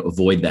 So they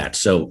avoid that.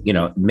 So,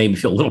 it made me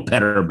feel a little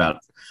better about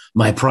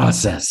my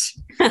process.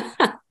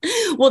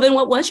 Well, then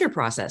what was your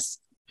process?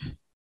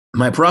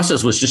 My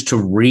process was just to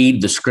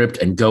read the script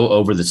and go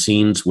over the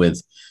scenes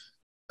with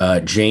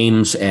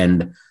James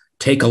and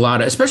take a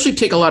lot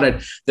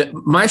of,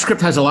 my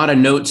script has a lot of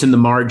notes in the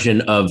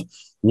margin of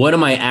what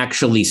am I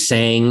actually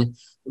saying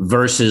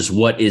versus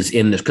what is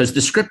in this, because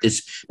the script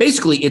is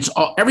basically,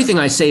 everything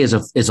I say is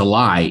a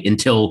lie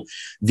until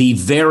the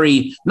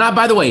very,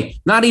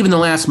 not even the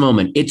last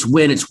moment. It's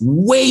when it's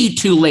way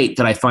too late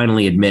that I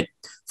finally admit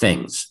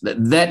things.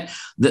 That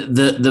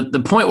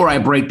the point where I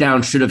break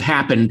down should have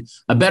happened.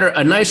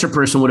 A nicer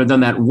person would have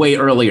done that way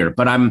earlier,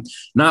 but I'm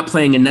not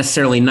playing a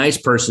necessarily nice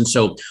person.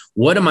 So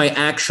what am I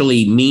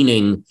actually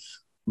meaning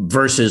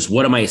versus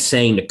what am I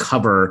saying to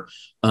cover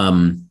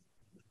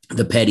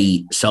the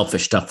petty,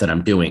 selfish stuff that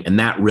I'm doing? And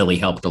that really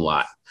helped a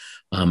lot.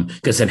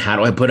 Because then how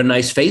do I put a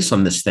nice face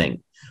on this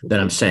thing that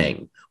I'm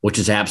saying? which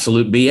is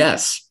absolute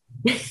BS.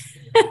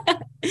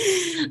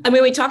 I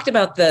mean, we talked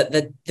about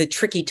the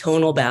tricky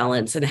tonal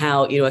balance and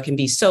how, it can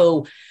be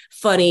so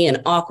funny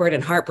and awkward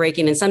and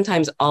heartbreaking and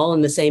sometimes all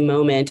in the same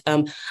moment.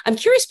 I'm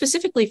curious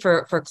specifically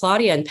for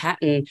Claudia and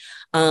Patton,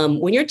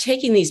 when you're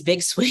taking these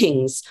big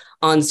swings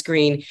on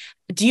screen,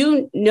 do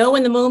you know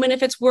in the moment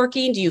if it's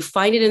working? Do you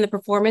find it in the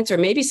performance, or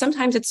maybe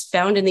sometimes it's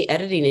found in the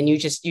editing and you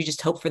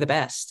just hope for the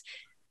best?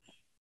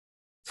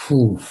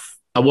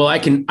 Well, I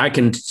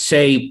can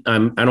say, I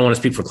don't want to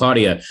speak for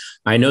Claudia.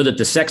 I know that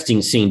the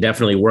sexting scene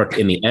definitely worked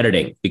in the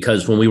editing,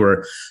 because when we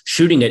were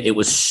shooting it, it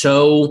was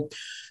so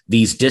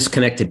these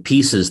disconnected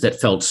pieces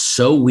that felt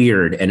so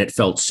weird. And it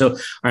felt so,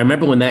 I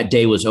remember when that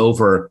day was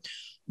over,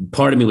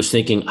 part of me was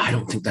thinking, I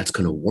don't think that's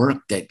going to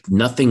work. That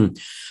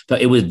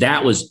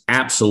was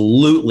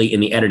absolutely in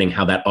the editing,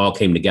 how that all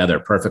came together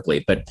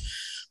perfectly. But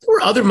there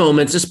were other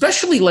moments,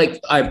 especially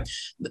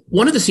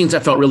one of the scenes I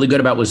felt really good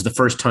about was the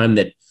first time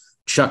that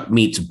Chuck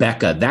meets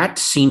Becca. That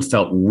scene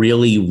felt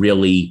really,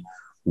 really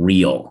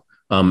real.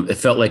 It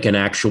felt like an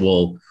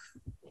actual,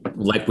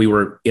 like we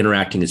were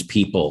interacting as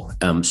people.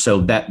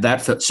 So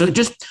that felt, so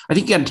just, I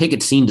think you got to take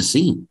it scene to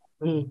scene.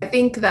 I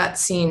think that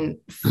scene,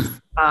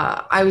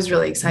 I was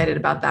really excited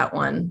about that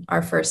one,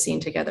 our first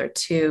scene together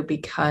too,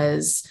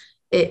 because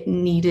it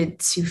needed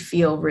to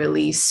feel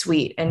really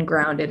sweet and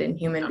grounded and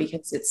human,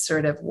 because it's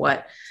sort of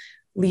what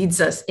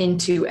leads us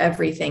into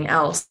everything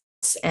else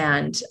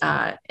and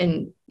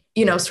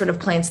sort of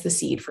plants the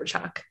seed for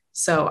Chuck.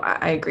 So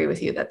I agree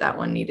with you that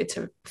one needed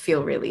to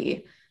feel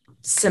really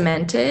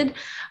cemented.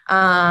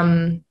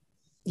 And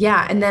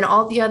then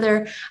all the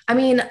other,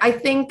 I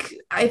think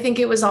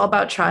it was all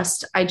about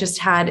trust. I just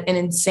had an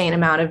insane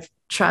amount of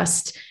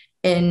trust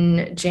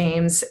in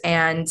James.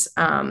 And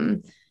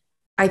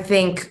I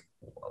think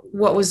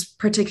what was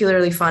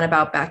particularly fun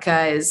about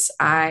Becca is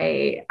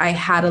I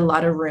had a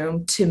lot of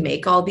room to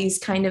make all these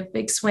kind of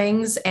big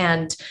swings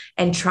and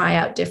try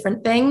out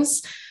different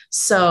things.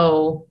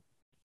 So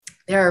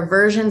there are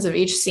versions of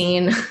each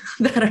scene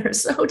that are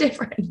so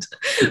different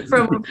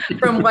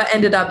from what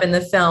ended up in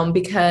the film,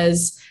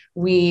 because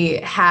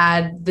we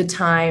had the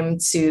time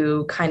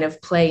to kind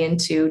of play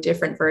into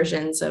different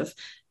versions of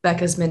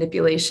Becca's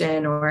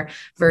manipulation or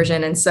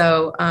version. And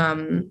so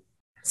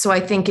I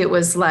think it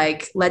was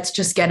like, let's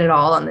just get it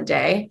all on the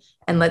day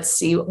and let's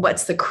see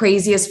what's the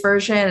craziest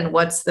version and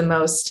what's the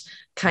most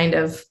kind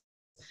of,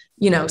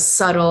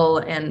 subtle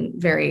and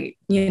very,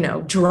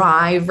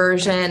 dry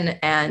version.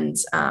 And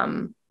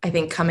I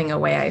think coming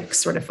away, I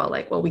sort of felt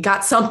like, well, we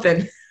got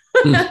something.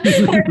 But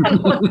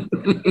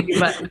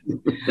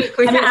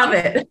we have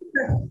it.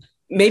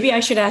 Maybe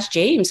I should ask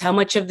James how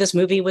much of this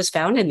movie was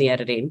found in the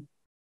editing.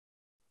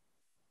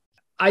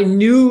 I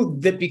knew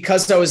that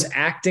because I was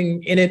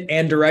acting in it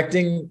and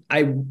directing,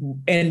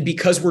 and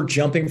because we're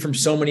jumping from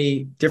so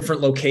many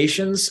different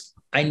locations,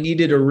 I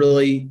needed a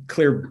really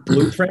clear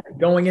blueprint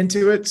going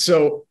into it.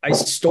 So I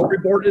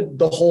storyboarded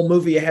the whole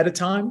movie ahead of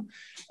time.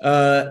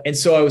 And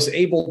so I was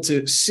able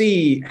to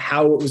see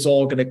how it was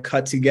all going to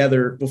cut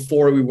together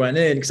before we went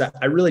in, because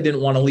I really didn't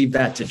want to leave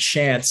that to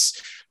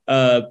chance,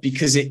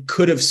 because it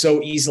could have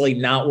so easily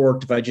not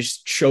worked if I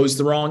just chose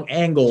the wrong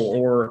angle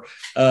or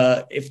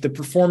if the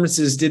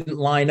performances didn't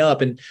line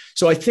up. And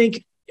so I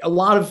think a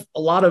lot of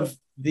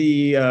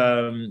the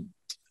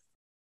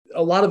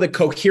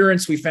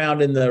coherence we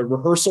found in the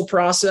rehearsal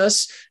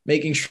process,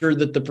 making sure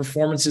that the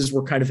performances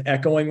were kind of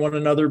echoing one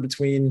another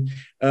between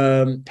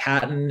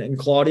Patton and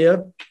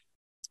Claudia.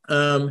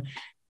 And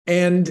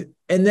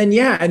then,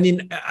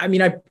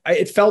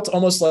 it felt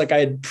almost like I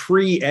had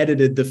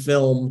pre-edited the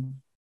film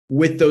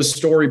with those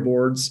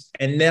storyboards.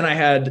 And then I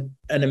had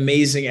an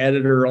amazing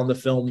editor on the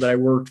film that I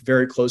worked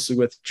very closely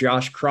with,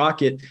 Josh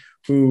Crockett,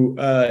 who,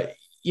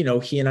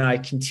 he and I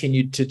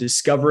continued to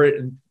discover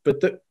it.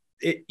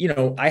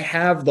 I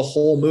have the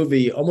whole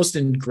movie almost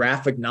in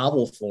graphic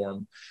novel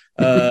form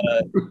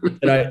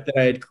that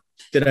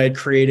I had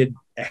created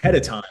ahead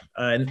of time.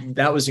 And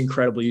that was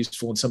incredibly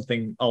useful and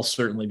something I'll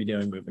certainly be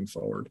doing moving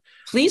forward.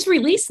 Please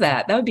release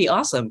that. That would be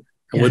awesome.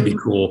 It would be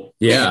cool.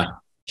 Yeah.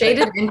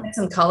 Shaded and get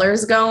some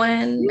colors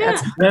going.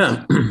 Yeah.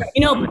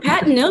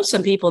 Patton knows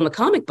some people in the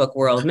comic book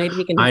world. Maybe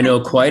he can. I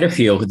know quite a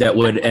few that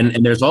would,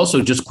 and there's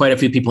also just quite a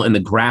few people in the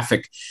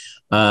graphic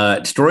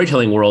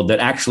storytelling world that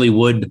actually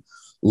would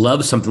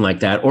love something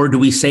like that. Or do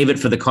we save it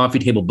for the coffee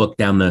table book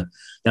down the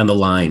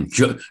line?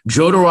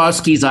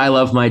 Jodorowsky's I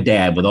Love My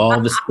Dad, with all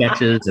the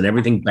sketches and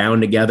everything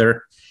bound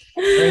together.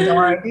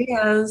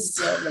 Ideas.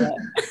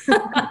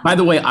 By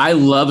the way, I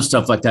love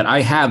stuff like that.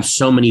 I have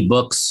so many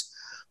books,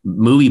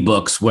 movie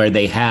books, where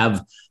they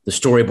have the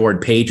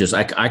storyboard pages.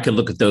 I could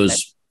look at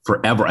those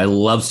forever. I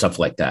love stuff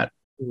like that.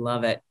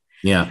 Love it.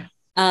 Yeah.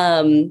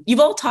 You've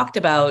all talked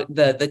about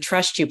the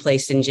trust you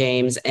placed in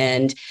James,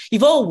 and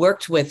you've all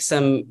worked with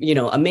some,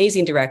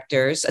 amazing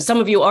directors. Some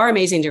of you are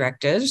amazing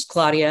directors.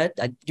 Claudia,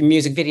 your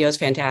music video is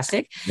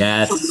fantastic.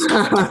 Yes.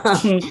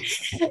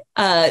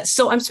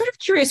 So I'm sort of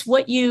curious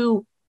what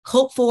you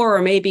hope for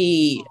or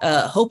maybe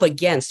hope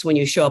against when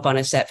you show up on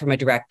a set from a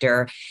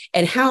director,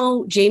 and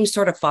how James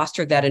sort of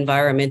fostered that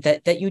environment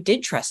that you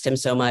did trust him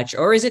so much,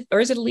 or is it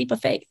a leap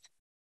of faith?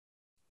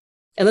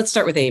 And let's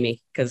start with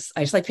Amy, because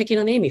I just like picking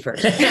on Amy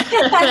first.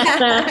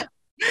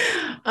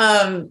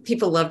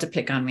 People love to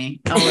pick on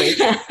me always.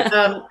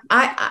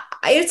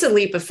 It's a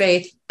leap of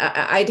faith.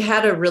 I'd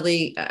had a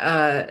really,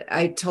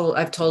 I've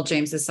told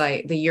James this,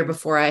 the year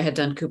before I had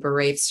done Cooper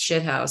Raiff's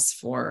Shithouse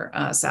for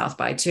South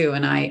by too.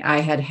 And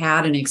I had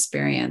an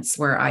experience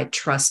where I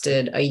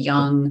trusted a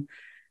young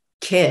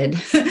kid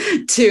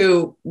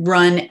to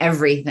run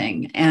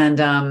everything.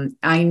 And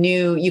I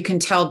knew, you can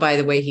tell by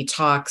the way he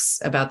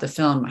talks about the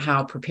film,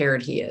 how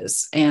prepared he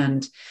is.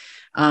 And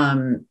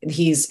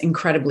he's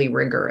incredibly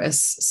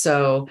rigorous.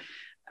 So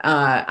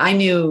I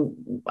knew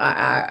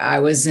I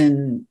was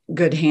in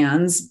good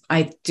hands.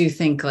 I do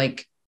think,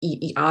 like,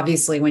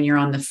 obviously when you're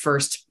on the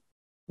first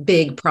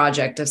big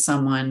project of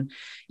someone,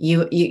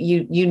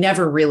 you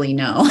never really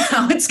know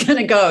how it's going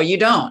to go. You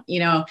don't,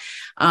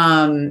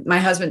 my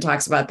husband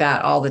talks about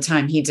that all the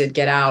time. He did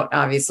Get Out,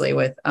 obviously,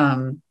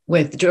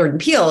 with Jordan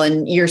Peele,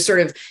 and you're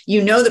sort of,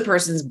 the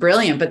person's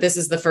brilliant, but this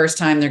is the first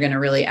time they're going to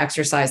really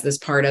exercise this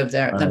part of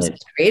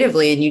themselves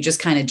creatively, and you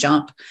just kind of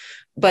jump.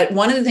 But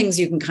one of the things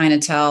you can kind of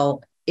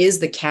tell is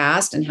the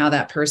cast and how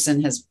that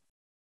person has,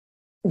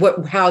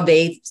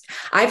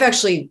 I've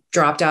actually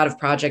dropped out of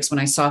projects when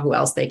I saw who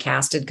else they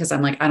casted, because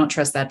I'm like, I don't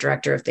trust that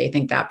director if they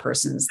think that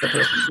person's the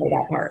person for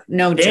that part.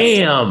 No joke.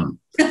 Damn.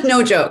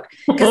 No joke.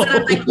 Because then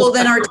I'm like, well,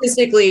 then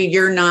artistically,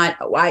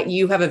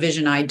 you have a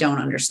vision I don't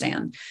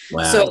understand.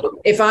 Wow.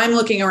 So if I'm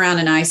looking around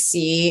and I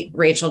see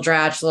Rachel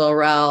Dratch, Lil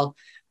Rel,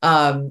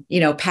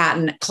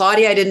 Patton,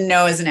 Claudia, I didn't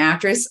know as an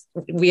actress.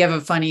 We have a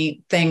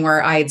funny thing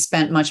where I had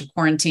spent much of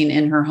quarantine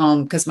in her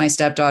home because my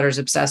stepdaughter's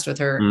obsessed with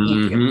her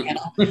YouTube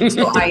channel.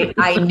 So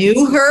I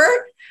knew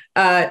her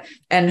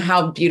and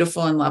how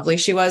beautiful and lovely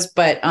she was,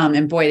 but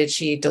and boy, did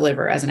she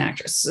deliver as an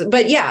actress.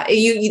 But yeah,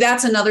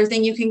 that's another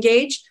thing you can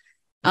gauge.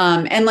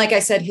 And like I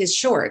said, his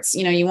shorts,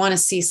 you want to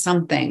see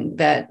something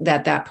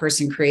that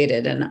person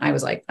created. And I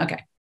was like,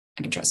 okay,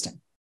 I can trust him.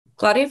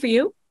 Claudia, for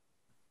you?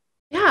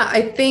 Yeah,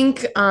 I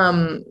think,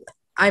 I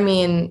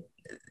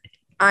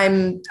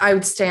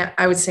would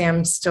say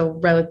I'm still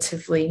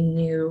relatively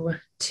new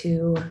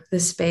to the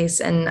space.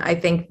 And I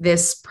think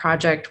this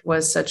project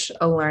was such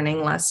a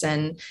learning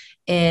lesson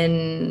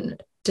in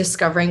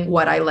discovering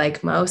what I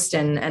like most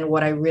and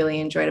what I really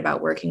enjoyed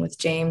about working with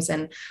James.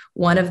 And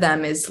one of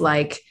them is,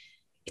 like,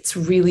 it's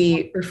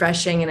really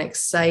refreshing and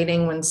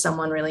exciting when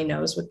someone really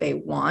knows what they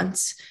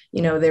want.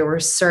 There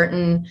were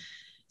certain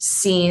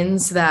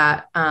scenes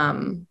that,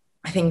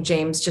 I think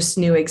James just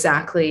knew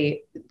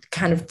exactly,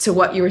 kind of to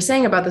what you were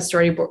saying about the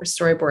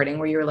storyboarding,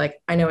 where you were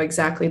like, I know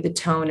exactly the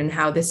tone and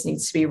how this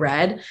needs to be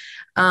read.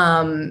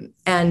 And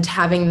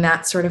having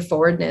that sort of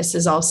forwardness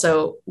is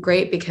also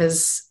great,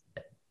 because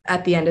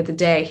at the end of the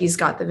day, he's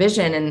got the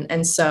vision.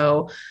 And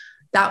so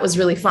that was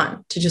really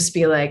fun to just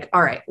be like,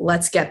 all right,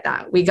 let's get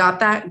that. We got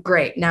that.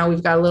 Great. Now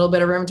we've got a little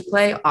bit of room to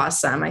play.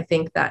 Awesome. I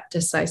think that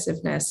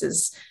decisiveness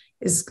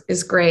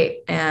is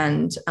great.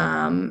 And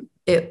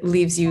it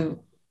leaves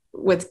you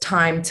with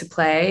time to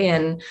play.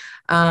 And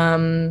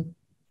that's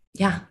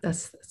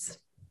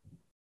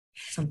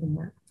something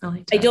that I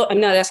like to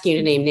I'm not asking you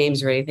to name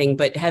names or anything,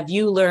 but have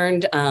you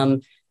learned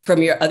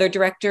from your other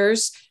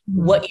directors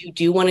what you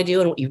do want to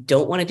do and what you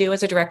don't want to do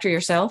as a director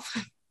yourself?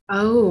 I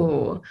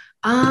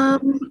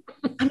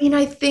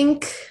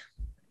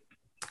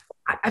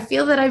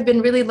feel that I've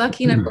been really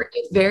lucky and I've worked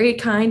with very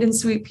kind and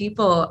sweet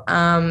people.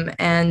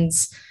 And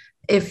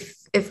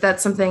if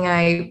that's something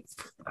I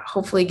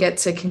hopefully get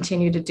to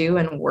continue to do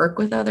and work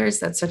with others,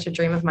 that's such a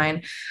dream of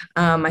mine.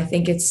 I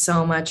think it's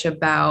so much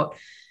about,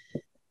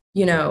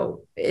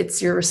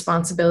 it's your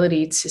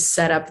responsibility to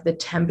set up the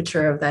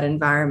temperature of that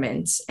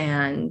environment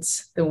and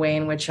the way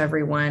in which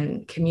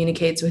everyone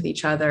communicates with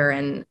each other,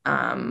 and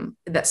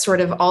that sort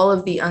of all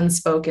of the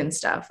unspoken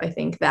stuff. I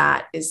think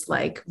that is,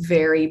 like,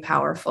 very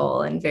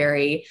powerful and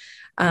very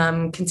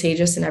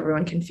contagious, and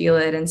everyone can feel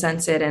it and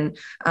sense it. And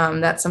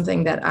that's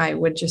something that I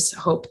would just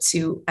hope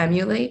to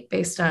emulate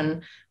based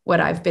on what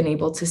I've been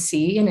able to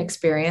see and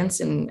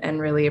experience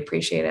and really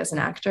appreciate as an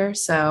actor.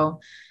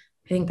 So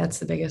I think that's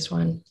the biggest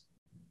one.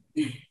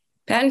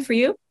 Patton, for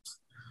you?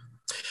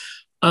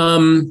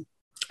 I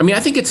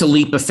think it's a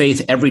leap of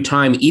faith every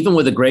time, even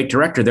with a great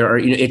director. There are,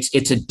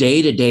 it's a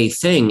day-to-day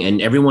thing, and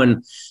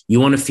everyone, you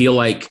want to feel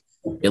like,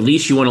 at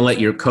least you want to let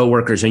your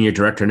coworkers and your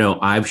director know,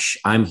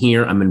 I'm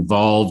here, I'm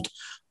involved,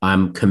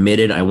 I'm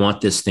committed, I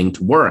want this thing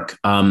to work.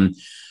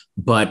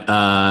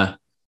 But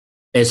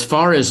as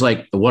far as,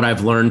 like, what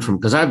I've learned from,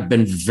 because I've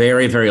been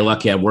very, very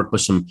lucky. I've worked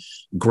with some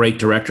great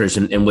directors.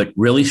 And what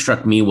really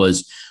struck me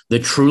was the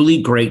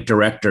truly great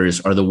directors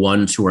are the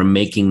ones who are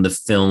making the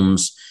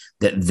films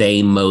that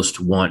they most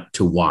want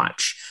to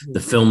watch.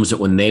 The films that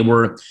when they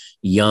were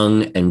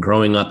young and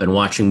growing up and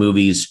watching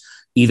movies,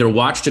 either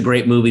watched a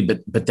great movie,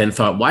 but then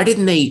thought, why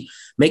didn't they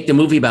make the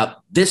movie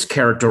about this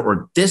character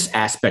or this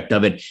aspect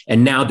of it?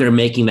 And now they're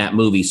making that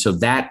movie. So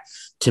that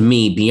to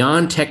me,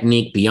 beyond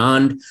technique,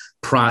 beyond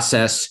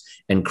process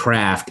and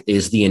craft,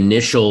 is the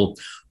initial,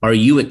 are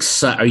you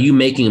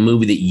making a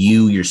movie that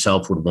you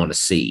yourself would want to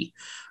see?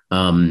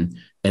 And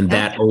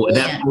that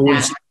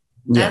always,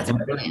 that's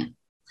brilliant.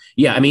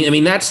 Yeah. I mean,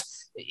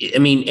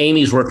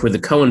 Amy's worked with the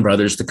Coen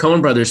brothers. The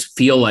Coen brothers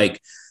feel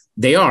like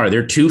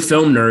they're two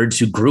film nerds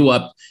who grew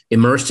up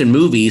immersed in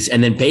movies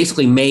and then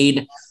basically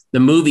made the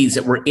movies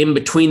that were in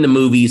between the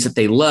movies that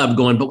they loved,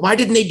 going, but why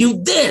didn't they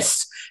do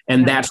this?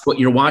 And that's what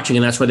you're watching.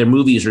 And that's why their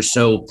movies are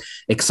so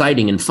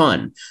exciting and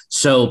fun.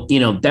 So,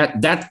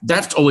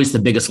 that's always the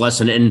biggest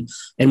lesson.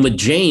 And with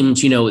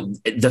James,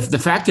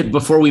 the fact that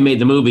before we made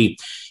the movie,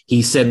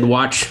 he said,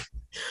 watch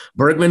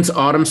Bergman's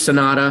Autumn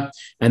Sonata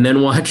and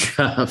then watch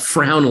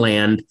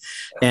Frownland.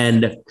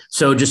 And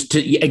so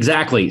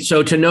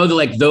so to know that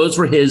like those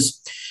were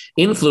his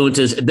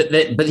influences,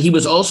 but he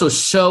was also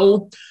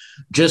so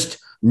just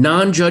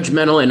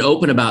non-judgmental and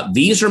open about,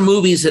 these are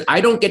movies that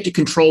I don't get to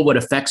control what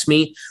affects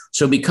me.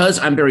 So because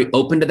I'm very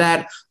open to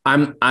that,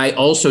 I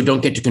also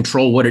don't get to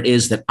control what it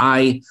is that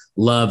I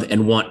love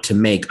and want to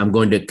make. I'm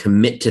going to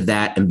commit to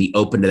that and be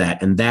open to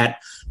that. And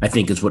that, I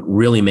think, is what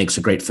really makes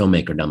a great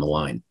filmmaker down the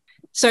line.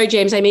 Sorry,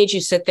 James, I made you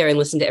sit there and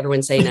listen to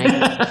everyone say nice.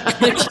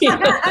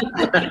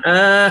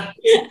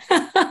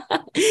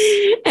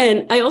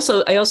 And I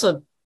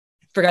also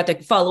forgot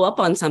to follow up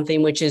on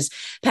something, which is,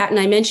 Patton,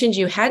 I mentioned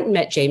you hadn't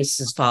met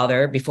James's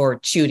father before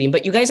shooting,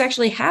 but you guys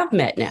actually have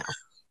met now.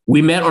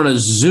 We met on a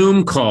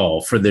Zoom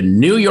call for the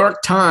New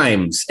York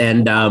Times.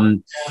 And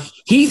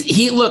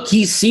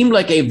he seemed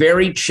like a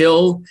very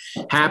chill,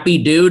 happy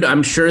dude.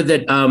 I'm sure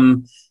that,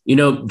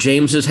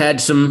 James has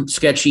had some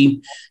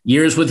sketchy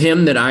years with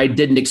him that I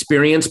didn't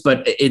experience,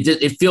 but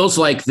it feels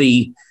like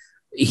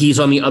he's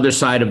on the other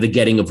side of the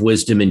getting of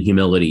wisdom and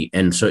humility.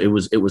 And so it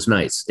was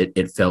nice.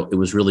 It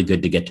was really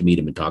good to get to meet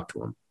him and talk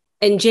to him.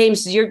 And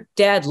James, your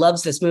dad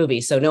loves this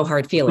movie, so no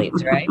hard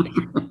feelings, right?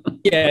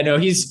 Yeah, no,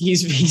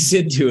 he's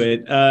into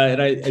it.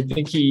 And I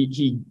think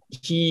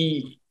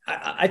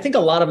I think a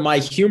lot of my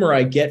humor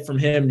I get from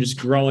him just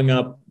growing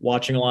up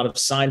watching a lot of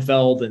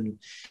Seinfeld, and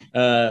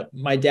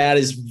my dad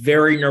is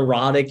very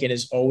neurotic and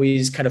is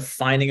always kind of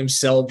finding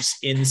himself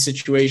in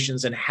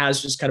situations and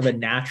has just kind of a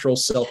natural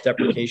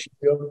self-deprecation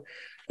to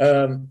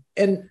him.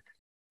 And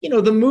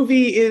the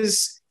movie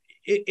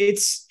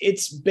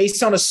it's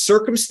based on a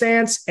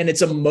circumstance and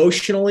it's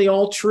emotionally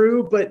all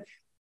true, but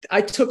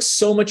I took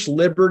so much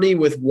liberty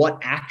with what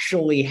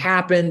actually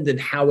happened and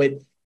how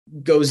it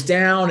goes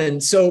down.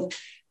 And so,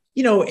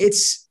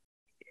 it's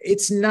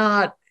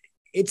not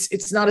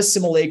a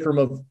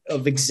simulacrum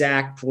of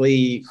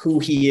exactly who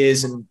he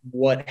is and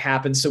what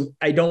happened. So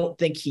I don't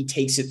think he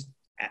takes it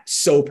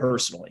so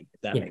personally,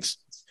 if that makes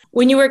sense.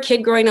 When you were a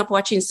kid growing up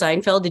watching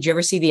Seinfeld, did you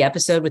ever see the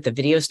episode with the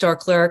video store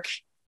clerk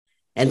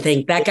and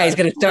think that guy's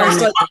going to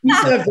start?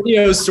 He's a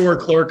video store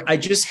clerk. I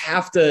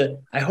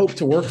hope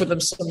to work with him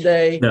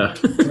someday. Yeah.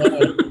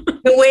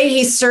 The way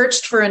he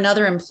searched for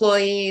another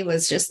employee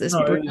was just this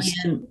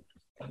brilliant.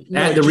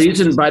 The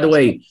reason, by the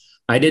way,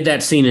 I did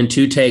that scene in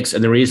 2 takes.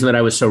 And the reason that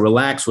I was so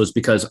relaxed was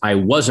because I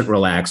wasn't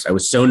relaxed. I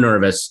was so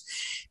nervous.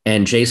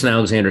 And Jason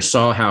Alexander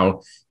saw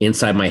how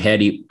inside my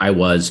head I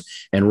was.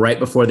 And right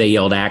before they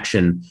yelled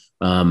action,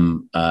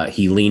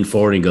 he leaned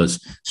forward and goes,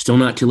 "Still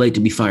not too late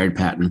to be fired,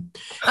 Patton."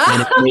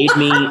 And it made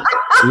me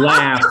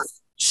laugh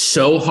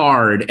so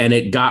hard, and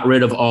it got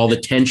rid of all the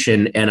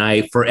tension. And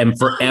I am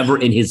forever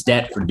in his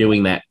debt for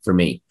doing that for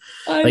me.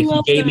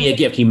 He gave me a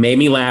gift. He made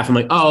me laugh. I'm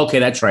like, oh, okay,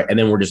 that's right. And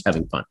then we're just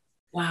having fun.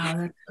 Wow,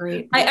 that's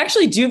great. I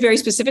actually do very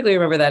specifically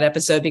remember that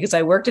episode because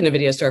I worked in a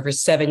video store for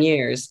 7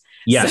 years.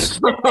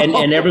 Yes.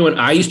 And everyone,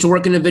 I used to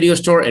work in a video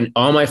store, and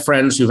all my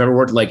friends who've ever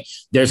worked, like,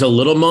 there's a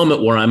little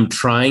moment where I'm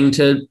trying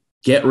to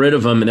get rid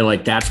of them. And they're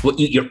like, that's what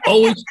you're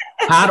always,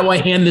 how do I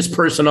hand this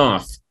person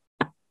off?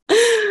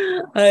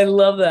 I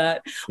love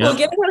that. Yeah. Well,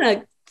 again, I want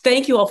to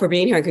thank you all for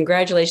being here, and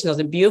congratulations on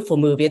the beautiful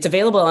movie. It's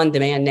available on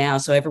demand now,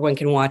 so everyone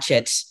can watch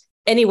it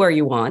anywhere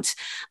you want.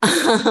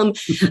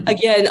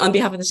 Again, on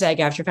behalf of the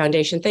SAG-AFTRA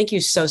Foundation, thank you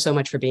so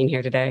much for being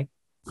here today.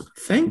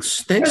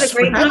 Thanks for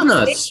having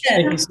us.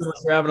 Thank you so much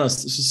for having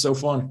us. This is so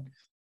fun.